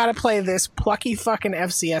division, you got to play this plucky fucking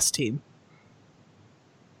FCS team.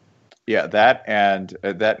 Yeah, that and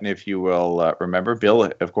if you will remember,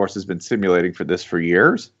 Bill, of course, has been simulating for this for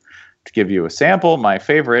years. To give you a sample, my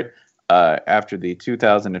favorite, after the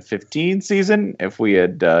 2015 season, if we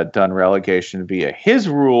had done relegation via his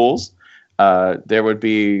rules, there would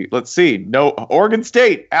be, no Oregon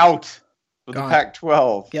State out with the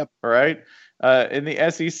Pac-12. Yep. All right. In the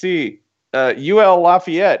SEC, UL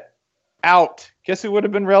Lafayette out. Guess who would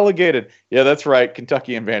have been relegated? Yeah, that's right.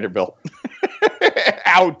 Kentucky and Vanderbilt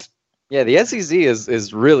out. Yeah, the SEC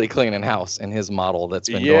is really cleaning house in his model that's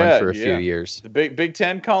been going for a few years. The Big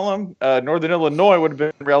Ten column, Northern Illinois would have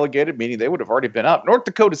been relegated, meaning they would have already been up. North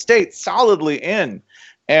Dakota State solidly in.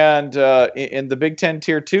 And in the Big Ten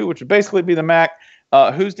Tier 2, which would basically be the MAC,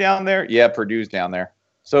 who's down there? Yeah, Purdue's down there.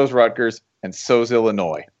 So's Rutgers, and so's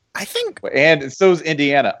Illinois. I think. And so's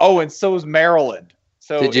Indiana. Oh, and so's Maryland.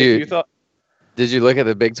 So Did you look at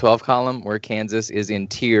the Big 12 column where Kansas is in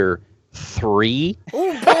Tier 3?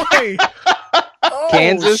 Oh boy!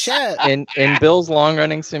 Kansas shit. in Bill's long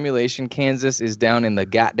running simulation, Kansas is down in the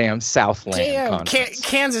goddamn Southland Conference.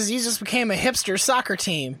 Kansas, you just became a hipster soccer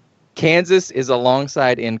team. Kansas is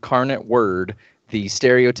alongside Incarnate Word, the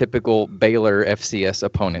stereotypical Baylor FCS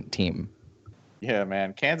opponent team. Yeah,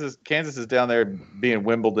 man. Kansas is down there being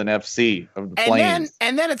Wimbledon FC of the Plains.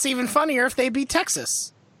 And then it's even funnier if they beat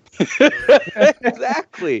Texas.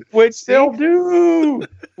 Exactly. Which they'll do.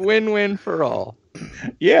 Win-win for all.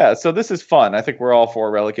 Yeah, so this is fun. I think we're all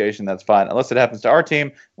for relegation. That's fine. Unless it happens to our team,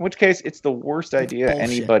 in which case it's the worst idea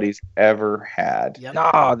anybody's ever had. Yep.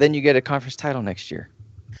 No, then you get a conference title next year.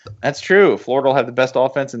 That's true. Florida will have the best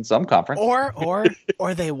offense in some conference. Or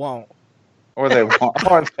they won't. Or they won't.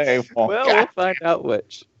 Or they won't. Well, we'll find out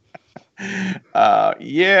which.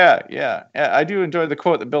 Yeah. I do enjoy the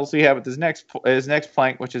quote that Bill C had with his next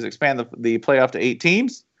plank, which is expand the playoff to 8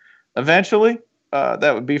 teams. Eventually,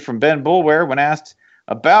 that would be from Ben Boulware when asked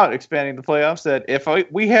about expanding the playoffs. Said, if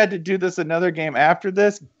we had to do this another game after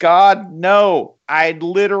this, God no, I'd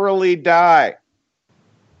literally die.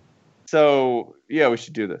 So yeah, we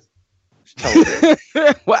should do this.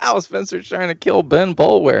 Wow, Spencer's trying to kill Ben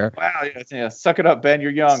Boulware. Wow, yeah. Suck it up, Ben.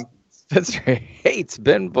 You're young. Spencer hates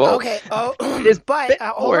Ben Boulware. Okay. Oh, but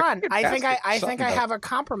hold on. I think I have a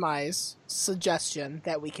compromise suggestion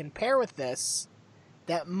that we can pair with this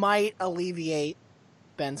that might alleviate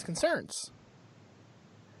Ben's concerns.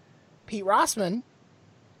 Pete Rossman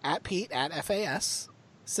at FAS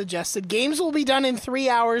suggested games will be done in 3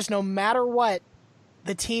 hours no matter what.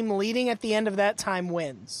 The team leading at the end of that time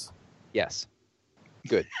wins. Yes.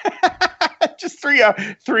 Good. Just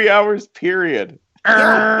 3 hours, period.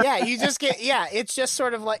 Yeah, you just get, it's just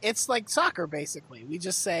sort of like, it's like soccer, basically. We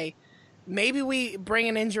just say, maybe we bring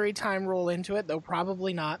an injury time rule into it, though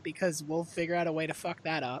probably not, because we'll figure out a way to fuck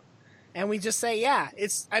that up. And we just say,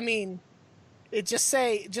 just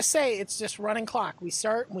say it's just running clock. We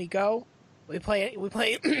start and we go. We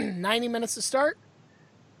play 90 minutes to start,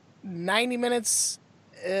 90 minutes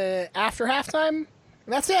after halftime.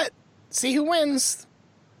 That's it. See who wins.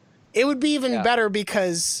 It would be even better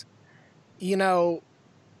because,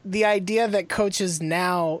 the idea that coaches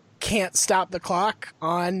now can't stop the clock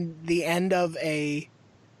on the end of a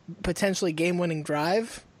potentially game-winning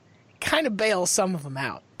drive kind of bails some of them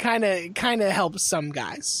out. Kind of helps some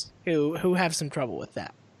guys who have some trouble with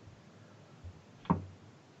that.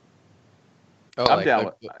 Oh, I'm down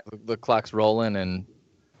with the clock's rolling and,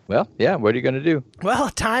 well, yeah, what are you going to do? Well,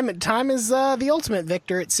 time is the ultimate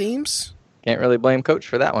victor, it seems. Can't really blame coach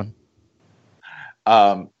for that one.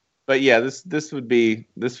 But yeah, this would be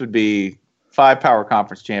 5 power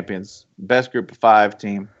conference champions, best group of 5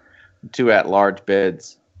 team, 2 at-large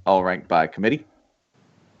bids, all ranked by committee.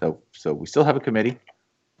 So we still have a committee.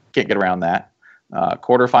 Can't get around that.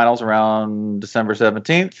 Quarterfinals around December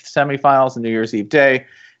 17th, semifinals on New Year's Eve day,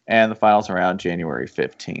 and the finals around January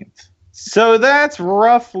 15th. So that's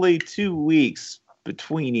roughly 2 weeks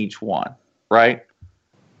between each one, right?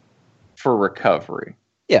 For recovery.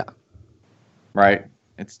 Yeah. Right?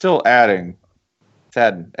 It's still adding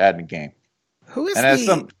a game. Who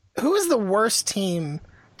is the worst team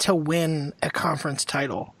to win a conference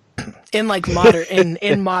title in like modern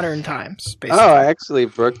in modern times? Basically. Oh, I actually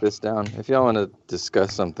broke this down. If y'all want to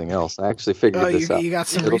discuss something else, I actually figured this out. You got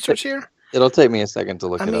some research here? It'll take me a second to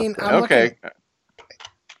look it up. Okay.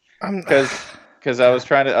 Because I was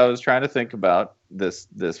trying to think about this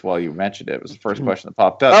while you mentioned it. It was the first question that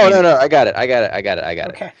popped up. Oh, no, I got it.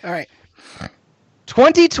 Okay, all right.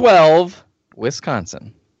 2012,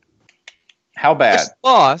 Wisconsin. How bad? Just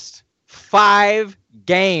lost 5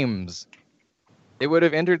 games. They would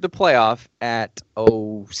have entered the playoff at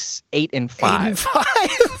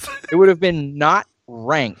 8-5. It would have been not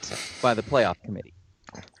ranked by the playoff committee.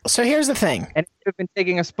 So here's the thing. And it would have been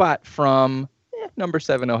taking a spot from number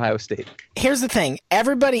 7 Ohio State. Here's the thing.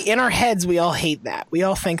 Everybody in our heads, we all hate that. We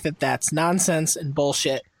all think that that's nonsense and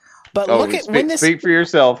bullshit. But speak for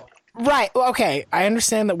yourself. Right. Okay. I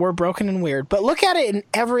understand that we're broken and weird, but look at it in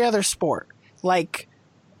every other sport. Like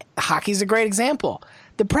hockey's a great example.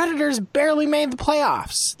 The Predators barely made the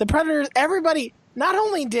playoffs. Everybody, not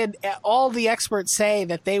only did all the experts say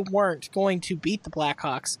that they weren't going to beat the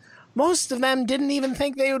Blackhawks, most of them didn't even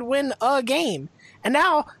think they would win a game. And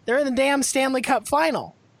now they're in the damn Stanley Cup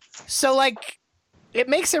final. So, like, it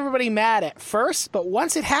makes everybody mad at first, but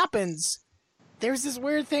once it happens, there's this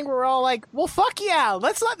weird thing where we're all like, well, fuck yeah,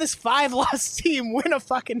 let's let this 5-loss team win a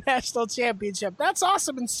fucking national championship. That's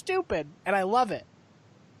awesome and stupid, and I love it.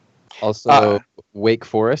 Also, Wake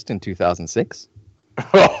Forest in 2006.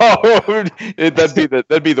 That'd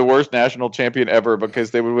be the worst national champion ever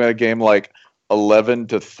because they would win a game like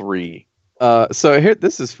 11-3. So here,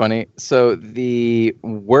 this is funny. So the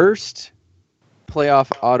worst playoff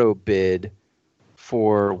auto bid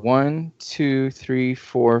for 1, 2, 3,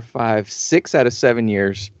 4, 5, 6 out of 7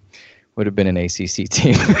 years would have been an ACC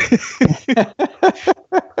team.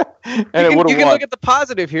 And you can look at the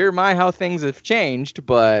positive here. How things have changed,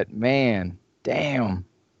 but man, damn.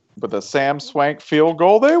 With a Sam Swank field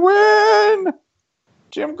goal, they win.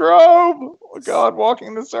 Jim Grove, God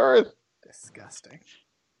walking this earth. Disgusting.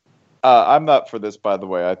 I'm not for this, by the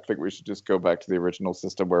way. I think we should just go back to the original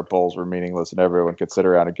system where bowls were meaningless and everyone could sit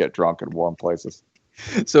around and get drunk in warm places.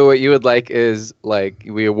 So what you would like is like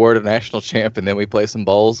we award a national champ and then we play some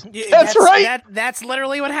bowls? That's right. That's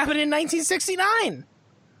literally what happened in 1969.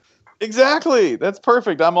 Exactly. That's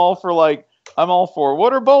perfect. I'm all for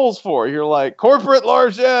what are bowls for? You're like corporate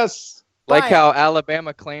largesse. Like how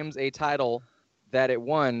Alabama claims a title that it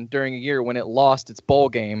won during a year when it lost its bowl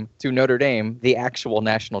game to Notre Dame, the actual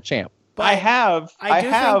national champ. But I have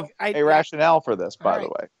a rationale for this, by the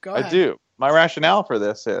way. Go ahead. I do. My rationale for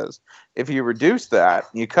this is if you reduce that,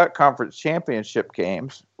 you cut conference championship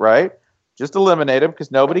games, right? Just eliminate them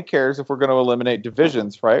because nobody cares if we're going to eliminate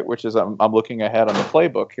divisions, right? Which is I'm looking ahead on the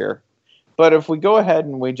playbook here. But if we go ahead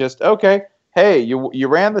and we just, okay, hey, you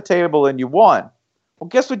ran the table and you won. Well,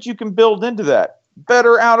 guess what you can build into that?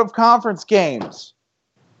 Better out-of-conference games,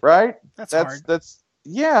 right? That's hard. Just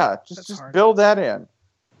build that in.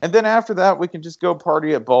 And then after that, we can just go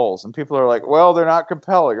party at bowls. And people are like, well, they're not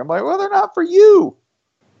compelling. I'm like, well, they're not for you,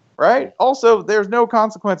 right? Also, there's no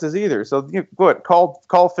consequences either. So go ahead,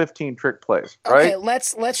 call 15 trick plays, right? Okay,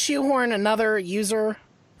 let's shoehorn another user,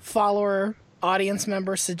 follower, audience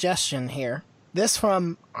member suggestion here. This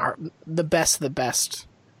from the best of the best,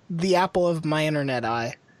 the apple of my internet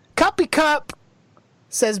eye. Cuppy Cup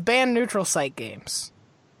says ban neutral site games.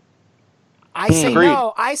 I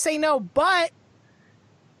say no, but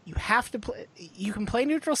you have to play. You can play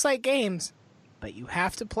neutral site games, but you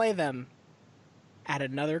have to play them at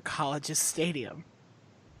another college's stadium.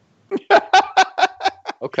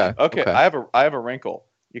 Okay. I have a wrinkle.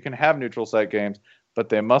 You can have neutral site games, but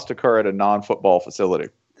they must occur at a non-football facility.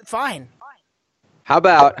 Fine. How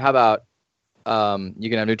about you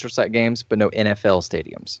can have neutral site games, but no NFL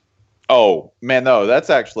stadiums? Oh man, no, that's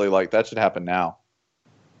actually that should happen now.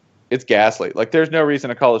 It's ghastly. There's no reason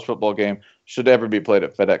a college football game should ever be played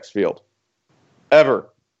at FedEx Field, ever.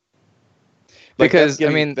 Because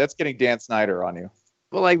that's getting Dan Snyder on you.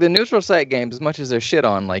 Well, the neutral site games, as much as they're shit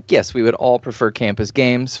on, yes, we would all prefer campus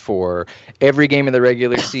games for every game of the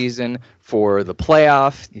regular season, for the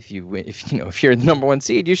playoff. If you're the number 1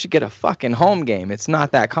 seed, you should get a fucking home game. It's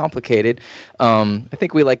not that complicated. I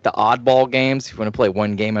think we like the oddball games. If you want to play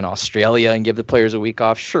one game in Australia and give the players a week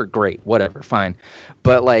off, sure, great, whatever, fine.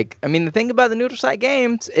 But the thing about the neutral site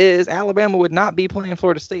games is Alabama would not be playing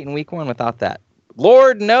Florida State in week 1 without that.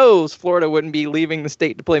 Lord knows Florida wouldn't be leaving the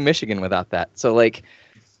state to play Michigan without that. So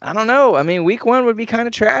I don't know. I mean, week 1 would be kind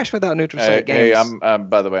of trash without neutral site games. Hey,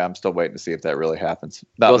 by the way, I'm still waiting to see if that really happens.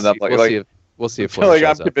 We'll see if Florida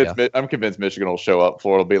shows up, yeah. I'm convinced Michigan will show up.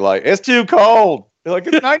 Florida will be like, it's too cold. Be like,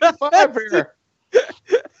 it's 95 here.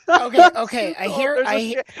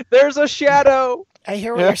 Okay. There's a shadow. I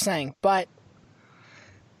hear what you're saying, but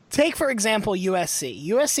take for example USC.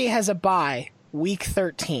 USC has a bye week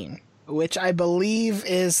 13, which I believe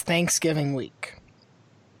is Thanksgiving week.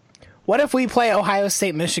 What if we play Ohio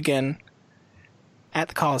State, Michigan at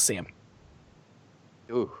the Coliseum?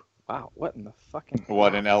 Ooh, wow! What in the fucking?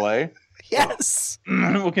 What, in LA? Yes.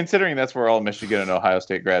 Well, considering that's where all Michigan and Ohio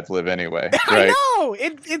State grads live anyway, right? I know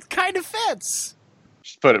it kind of fits.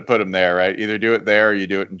 Just put them there, right? Either do it there or you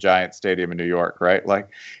do it in Giant Stadium in New York, right? Like,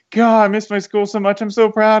 God, I miss my school so much. I'm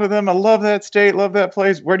so proud of them. I love that state, love that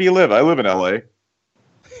place. Where do you live? I live in LA.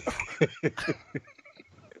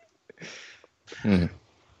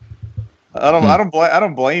 I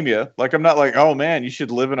don't blame you. Like, I'm not like, oh man, you should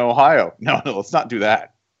live in Ohio. No, let's not do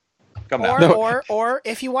that. Come on. Or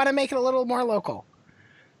if you want to make it a little more local,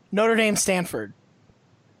 Notre Dame, Stanford.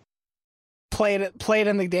 Played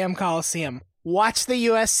in the damn Coliseum. Watch the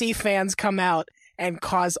USC fans come out and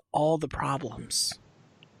cause all the problems.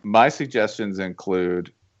 My suggestions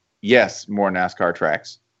include, yes, more NASCAR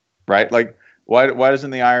tracks, right? Like, why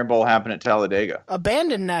doesn't the Iron Bowl happen at Talladega?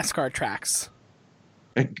 Abandon NASCAR tracks.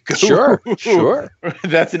 Sure.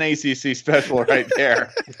 That's an ACC special right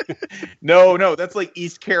there. No, that's like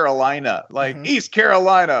East Carolina. Like, East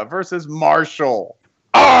Carolina versus Marshall.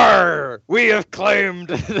 Arr! We have claimed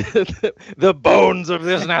the bones of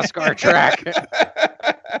this NASCAR track.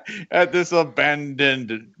 At this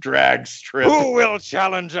abandoned drag strip. Who will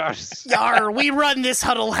challenge us? Yar, we run this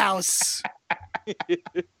Huddle House.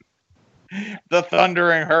 The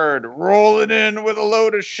thundering herd rolling in with a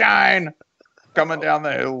load of shine coming down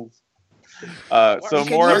the hills.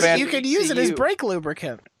 You could use it as brake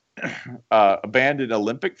lubricant. Abandoned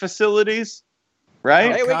Olympic facilities.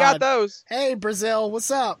 Right? Hey, we got those. Hey, Brazil,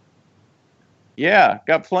 what's up? Yeah,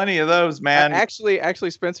 got plenty of those, man.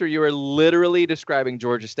 Actually, Spencer, you are literally describing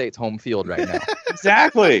Georgia State's home field right now.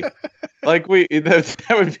 Exactly. Like we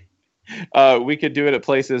could do it at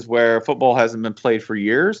places where football hasn't been played for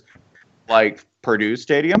years, like Purdue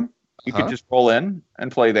Stadium. You could just roll in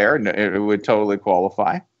and play there, and it would totally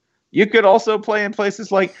qualify. You could also play in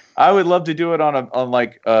places like, I would love to do it on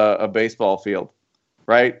a baseball field.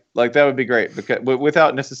 Right? Like, that would be great, because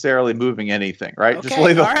without necessarily moving anything, right? Okay, just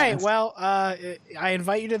lay the all right. Well, I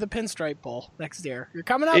invite you to the Pinstripe Bowl next year. You're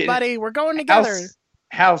coming up, buddy. We're going together.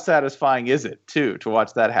 How satisfying is it, too, to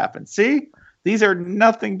watch that happen? See? These are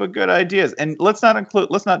nothing but good ideas. And let's not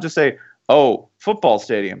just say, oh, football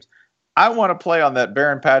stadiums. I want to play on that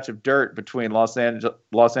barren patch of dirt between Los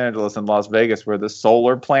Angeles and Las Vegas where the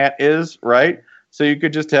solar plant is, right? So you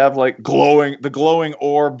could just have, like, the glowing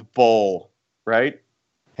orb bowl, right?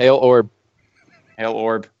 Hail orb.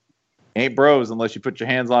 Ain't bros unless you put your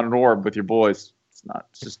hands on an orb with your boys.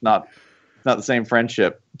 It's not the same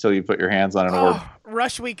friendship until you put your hands on an orb.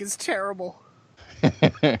 Rush week is terrible.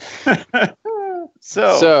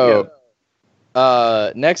 So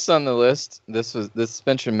next on the list, this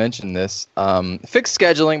Spencer mentioned this. Fixed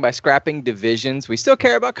scheduling by scrapping divisions. We still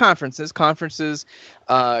care about conferences. Conferences,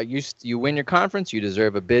 you win your conference, you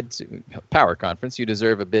deserve a bid to power conference. You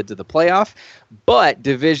deserve a bid to the playoff. But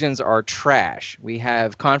divisions are trash. We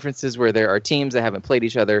have conferences where there are teams that haven't played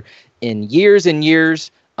each other in years and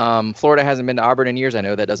years. Florida hasn't been to Auburn in years. I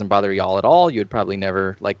know that doesn't bother y'all at all. You'd probably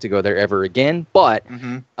never like to go there ever again. But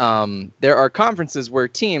there are conferences where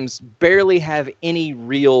teams barely have any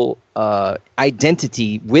real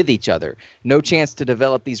identity with each other. No chance to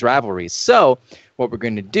develop these rivalries. So what we're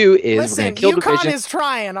going to do is we're going to kill UConn division. is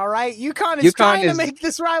trying, all right? UConn is trying to make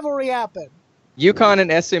this rivalry happen. UConn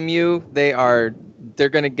and SMU, they're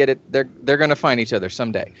going to get it. They're going to find each other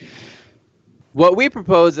someday. What we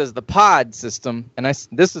propose as the pod system, and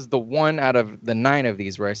this is the one out of the 9 of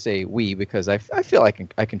these where I say we, because I feel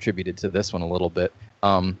like I contributed to this one a little bit.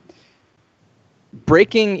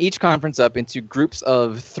 Breaking each conference up into groups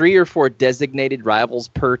of 3 or 4 designated rivals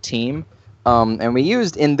per team. And we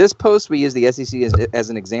used, in this post, we used the SEC as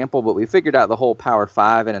an example, but we figured out the whole Power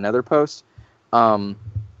 5 in another post. And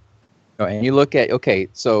you look at,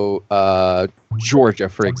 Georgia,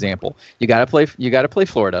 for example. You got to play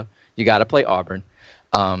Florida. You got to play Auburn.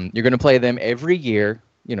 You're going to play them every year,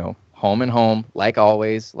 home and home, like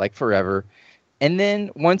always, like forever. And then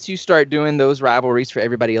once you start doing those rivalries for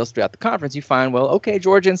everybody else throughout the conference, you find, well, okay,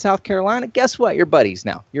 Georgia and South Carolina, guess what? You're buddies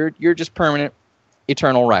now. You're just permanent,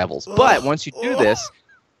 eternal rivals. But once you do this,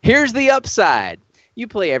 here's the upside. you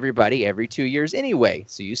play everybody every 2 years anyway.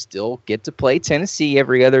 So you still get to play Tennessee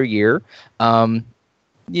every other year.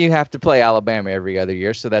 You have to play Alabama every other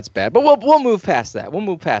year, so that's bad. But we'll move past that.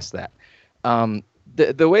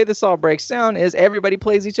 The way this all breaks down is everybody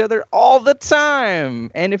plays each other all the time.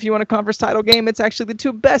 And if you want a conference title game, it's actually the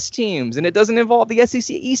two best teams, and it doesn't involve the SEC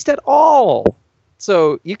East at all.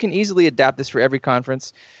 So you can easily adapt this for every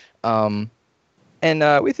conference. And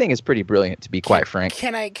we think it's pretty brilliant, to be quite frank.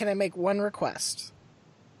 Can I make one request?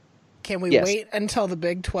 Can we wait until the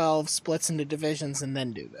Big 12 splits into divisions and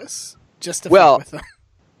then do this? Just to fuck with them.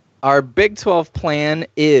 Our Big 12 plan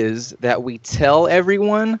is that we tell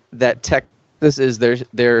everyone that Texas is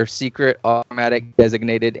their secret, automatic,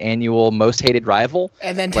 designated, annual, most hated rival.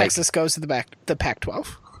 And then Texas goes to the Pac-12.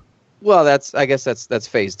 Well, I guess that's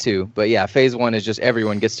phase 2. But yeah, phase 1 is just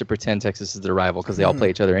everyone gets to pretend Texas is their rival because they all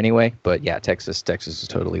play each other anyway. But yeah, Texas is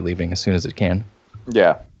totally leaving as soon as it can.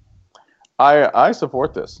 Yeah. I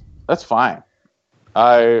support this. That's fine.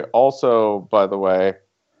 I also, by the way,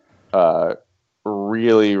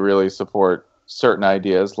 really, really support certain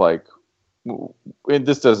ideas like, and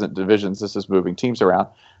this doesn't divisions, this is moving teams around.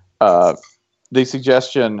 The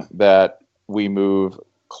suggestion that we move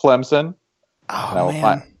Clemson.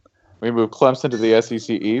 We move Clemson to the SEC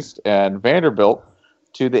East and Vanderbilt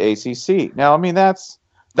to the ACC. Now, I mean, that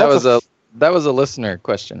was a listener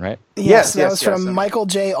question, right? Yes, that was from Michael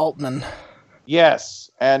J. Altman. Yes,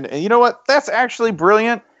 and you know what? That's actually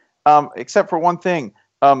brilliant, except for one thing.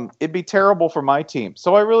 It'd be terrible for my team,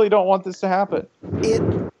 so I really don't want this to happen.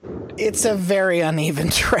 It's a very uneven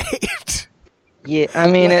trade. Yeah, I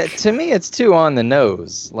mean, to me, it's too on the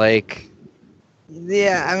nose. Like,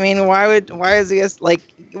 yeah, I mean, why is he like?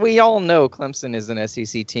 We all know Clemson is an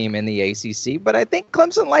SEC team in the ACC, but I think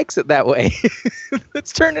Clemson likes it that way.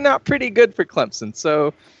 It's turning out pretty good for Clemson,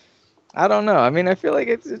 so I don't know. I mean, I feel like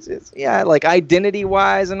it's yeah, like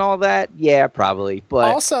identity-wise and all that, yeah, probably. But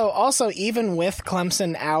also, even with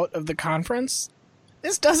Clemson out of the conference,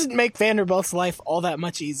 this doesn't make Vanderbilt's life all that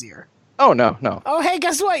much easier. Oh no. Oh hey,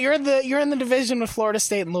 guess what? You're in the division with Florida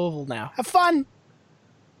State and Louisville now. Have fun.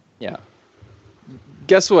 Yeah.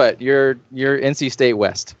 Guess what? You're NC State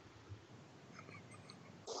West.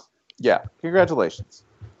 Yeah. Congratulations.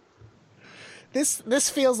 This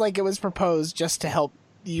feels like it was proposed just to help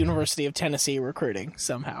the University of Tennessee recruiting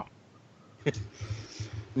somehow.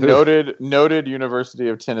 Noted University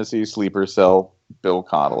of Tennessee sleeper cell Bill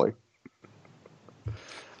Connolly.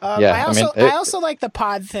 I also like the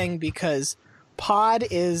pod thing because pod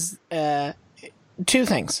is two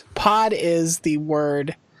things. Pod is the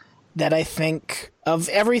word that I think of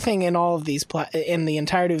everything in all of these in the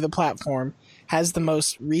entirety of the platform has the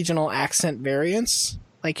most regional accent variance.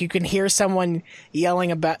 Like you can hear someone yelling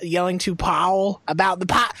to Powell about the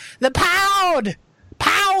pound,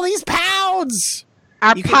 Powell, these pounds.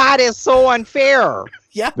 Our pod is so unfair.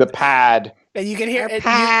 Yeah, the pad. And you can hear our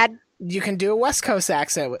pad. You can do a West Coast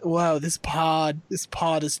accent. Whoa, this pod is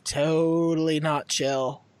totally not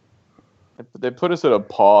chill. They put us at a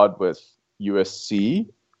pod with USC,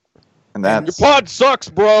 and that's your pod sucks,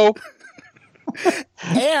 bro.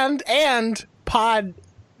 and pod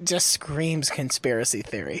just screams conspiracy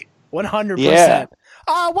theory. 100%. Yeah.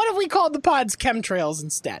 What if we called the pods chemtrails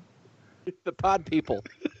instead? The pod people.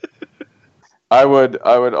 I would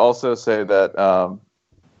also say that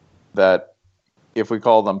that if we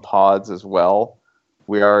call them pods as well,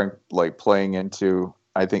 we are like playing into,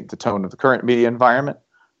 I think, the tone of the current media environment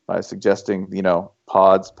by suggesting,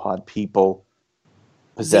 pods, pod people,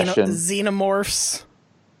 possession, xenomorphs.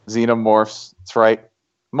 That's right.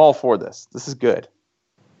 I'm all for this. This is good.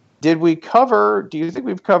 Do you think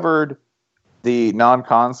we've covered the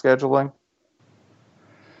non-con scheduling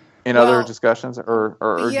in other discussions, or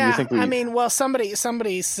do you think we? I mean,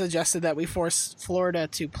 somebody suggested that we force Florida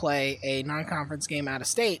to play a non-conference game out of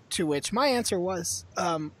state, to which my answer was,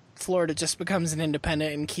 Florida just becomes an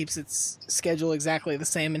independent and keeps its schedule exactly the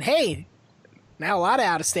same. And hey, now a lot of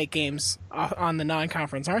out-of-state games on the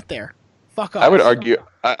non-conference aren't there. Fuck off. I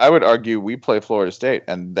would argue we play Florida State,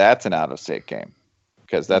 and that's an out-of-state game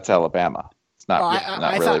because that's Alabama. It's not.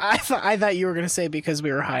 Really. I thought you were going to say because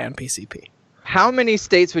we were high on PCP. How many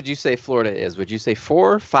states would you say Florida is? Would you say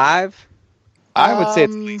 4, 5? I would say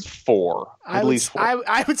at least 4. I would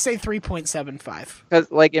say 3.75.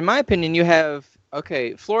 Because, like, in my opinion, you have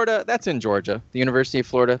Florida. That's in Georgia. The University of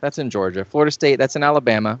Florida. That's in Georgia. Florida State. That's in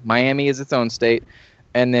Alabama. Miami is its own state,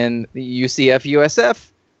 and then the UCF,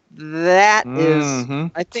 USF. That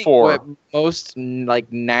is, I think, 4. what most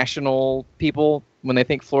national people, when they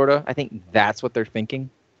think Florida, I think that's what they're thinking.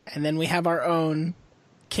 And then we have our own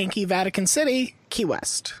kinky Vatican City, Key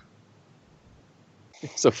West.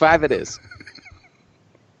 So 5 it is.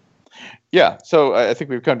 Yeah, so I think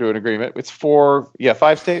we've come to an agreement. It's 5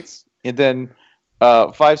 states, and then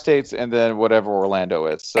 5 states, and then whatever Orlando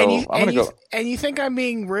is. So I'm going to go. And you think I'm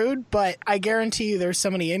being rude, but I guarantee you there's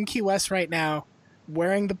somebody in Key West right now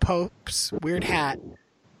wearing the Pope's weird hat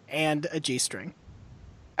and a G-string.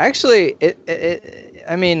 Actually,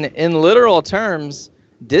 I mean, in literal terms,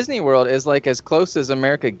 Disney World is like as close as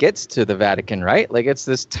America gets to the Vatican, right? Like it's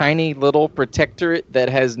this tiny little protectorate that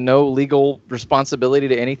has no legal responsibility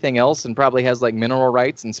to anything else and probably has like mineral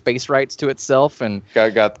rights and space rights to itself and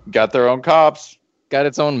got their own cops, got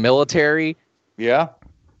its own military. Yeah.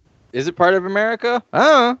 Is it part of America?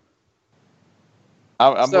 I'm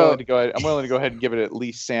willing to go ahead. I'm willing to go ahead and give it at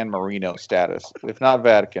least San Marino status. If not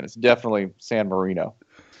Vatican, it's definitely San Marino.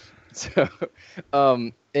 So,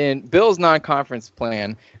 in Bill's non-conference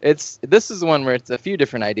plan, this is one where it's a few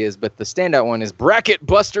different ideas, but the standout one is Bracket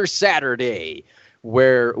Buster Saturday,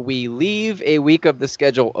 where we leave a week of the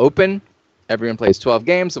schedule open. Everyone plays 12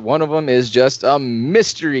 games. One of them is just a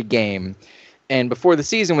mystery game. And before the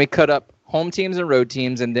season, we cut up home teams and road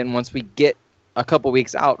teams, and then once we get a couple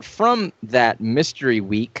weeks out from that mystery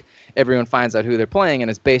week, everyone finds out who they're playing, and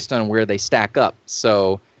it's based on where they stack up.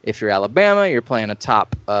 So if you're Alabama, you're playing a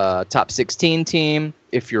top 16 team.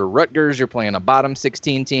 If you're Rutgers, you're playing a bottom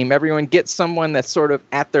 16 team. Everyone gets someone that's sort of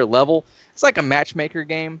at their level. It's like a matchmaker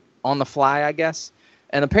game on the fly, I guess.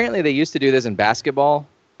 And apparently they used to do this in basketball.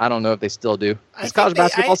 I don't know if they still do. Does college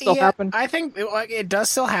basketball still happen? I think it does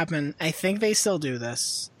still happen. I think they still do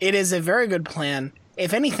this. It is a very good plan.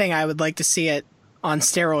 If anything, I would like to see it on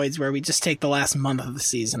steroids where we just take the last month of the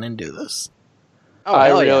season and do this.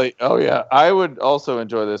 I would also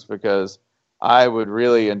enjoy this because I would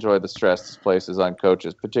really enjoy the stress this places on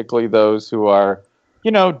coaches, particularly those who are,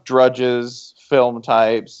 drudges, film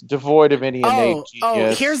types, devoid of any innate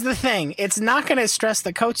genius. Here's the thing. It's not going to stress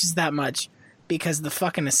the coaches that much because the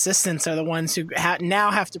fucking assistants are the ones who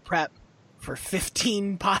now have to prep for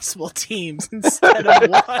 15 possible teams instead of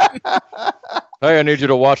one. Hey, I need you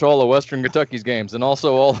to watch all of Western Kentucky's games and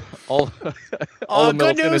also all of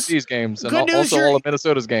Middle Tennessee's games and also all of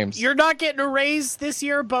Minnesota's games. You're not getting a raise this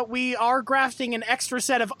year, but we are grafting an extra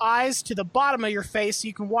set of eyes to the bottom of your face so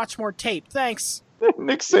you can watch more tape. Thanks.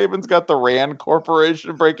 Nick Saban's got the Rand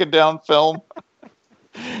Corporation breaking down film.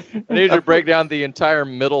 I need you to break down the entire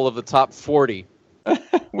middle of the top 40.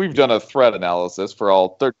 We've done a threat analysis for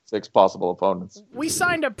all 36 possible opponents. We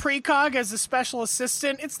signed a precog as a special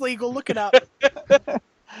assistant. It's legal. Look it up.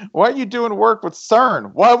 Why are you doing work with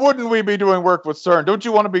CERN? Why wouldn't we be doing work with CERN? Don't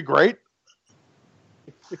you want to be great?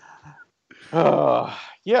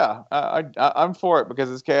 Yeah, I'm for it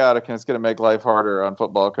because it's chaotic and it's going to make life harder on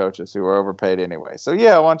football coaches who are overpaid anyway. So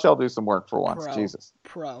yeah, why don't y'all do some work for once? Jesus.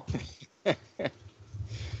 Pro.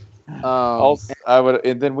 Also,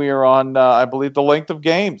 and then we are on, I believe, the length of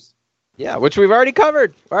games. Yeah, which we've already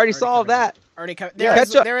covered. Already solved that. Already covered.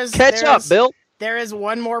 Catch up, Bill. There is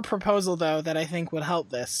one more proposal though that I think would help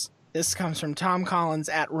this. This comes from Tom Collins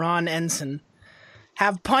at Ron Ensign.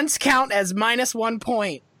 Have punts count as -1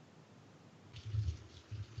 point.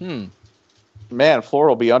 Man,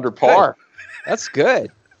 Florida will be under par. That's good.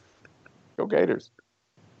 Go Gators.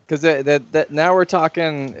 Because that now we're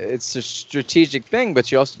talking, it's a strategic thing,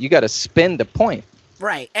 but you got to spend a point.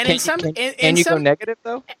 Right. And can you go negative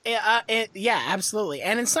though? Yeah, absolutely.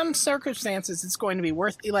 And in some circumstances, it's going to be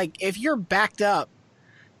worth, like, if you're backed up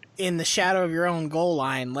in the shadow of your own goal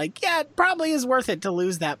line, like, yeah, it probably is worth it to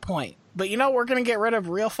lose that point. But you know what we're going to get rid of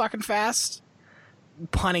real fucking fast?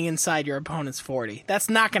 Punting inside your opponent's 40. That's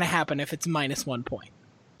not going to happen if it's -1 point.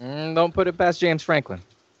 Don't put it past James Franklin.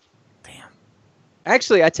 Damn.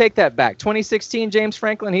 Actually, I take that back. 2016 James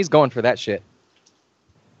Franklin, he's going for that shit.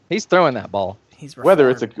 He's throwing that ball. Whether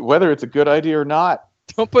it's a good idea or not.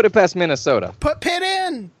 Don't put it past Minnesota. Put Pitt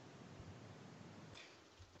in.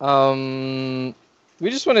 We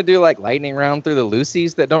just want to do like lightning round through the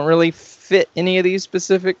Lucy's that don't really fit any of these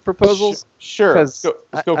specific proposals. Sure. Let's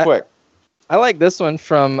go quick. I like this one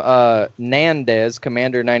from Nandez,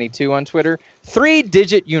 Commander92 on Twitter.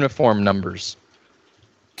 3-digit uniform numbers.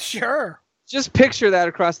 Sure. Just picture that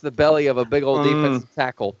across the belly of a big old defensive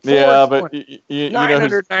tackle. Yeah, but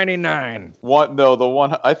 999.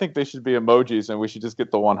 I think they should be emojis, and we should just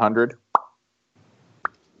get the 100.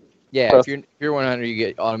 Yeah, if you're 100, you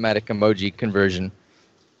get automatic emoji conversion.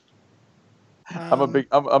 I'm a big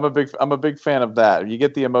fan of that. You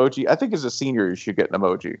get the emoji. I think as a senior, you should get an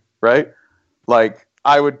emoji, right? Like,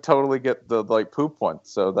 I would totally get the poop one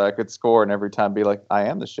so that I could score and every time be like, I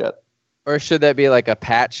am the shit. Or should that be like a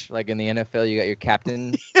patch? Like in the NFL, you got your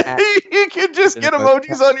captain patch. You can just get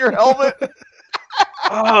emojis on your helmet.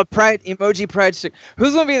 Oh, pride sticker.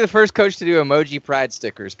 Who's going to be the first coach to do emoji pride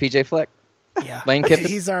stickers? PJ Fleck? Yeah, Lane Kiffin?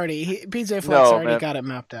 He's already PJ Fleck's No, already man. got it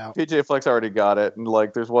mapped out. PJ Fleck's already got it, and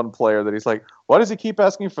like, there's one player that he's like, why does he keep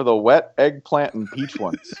asking for the wet eggplant and peach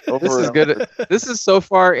ones? This is good. This is so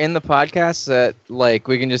far in the podcast that like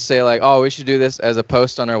we can just say like, oh, we should do this as a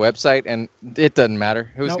post on our website, and it doesn't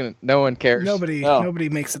matter. Who's Nope. gonna? No one cares. Nobody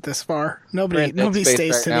makes it this far. Nobody Dead Space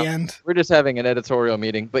stays right to now. the end. We're just having an editorial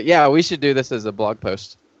meeting, but yeah, we should do this as a blog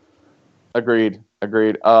post. Agreed.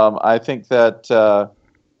 I think that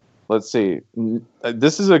let's see.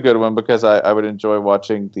 This is a good one because I would enjoy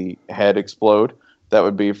watching the head explode. That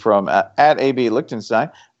would be from at AB Liechtenstein.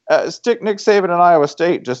 Stick Nick Saban in Iowa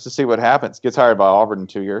State just to see what happens. Gets hired by Auburn in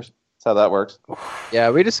 2 years. That's how that works. Yeah,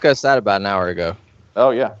 we discussed that about an hour ago.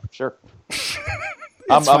 Oh yeah, sure. It's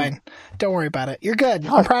fine. Don't worry about it. You're good.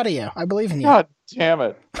 I'm proud of you. I believe in you. God damn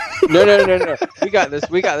it. No. We got this.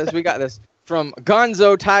 From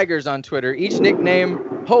Gonzo Tigers on Twitter. Each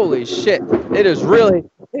nickname, holy shit. It is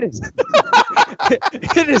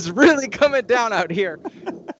really coming down out here.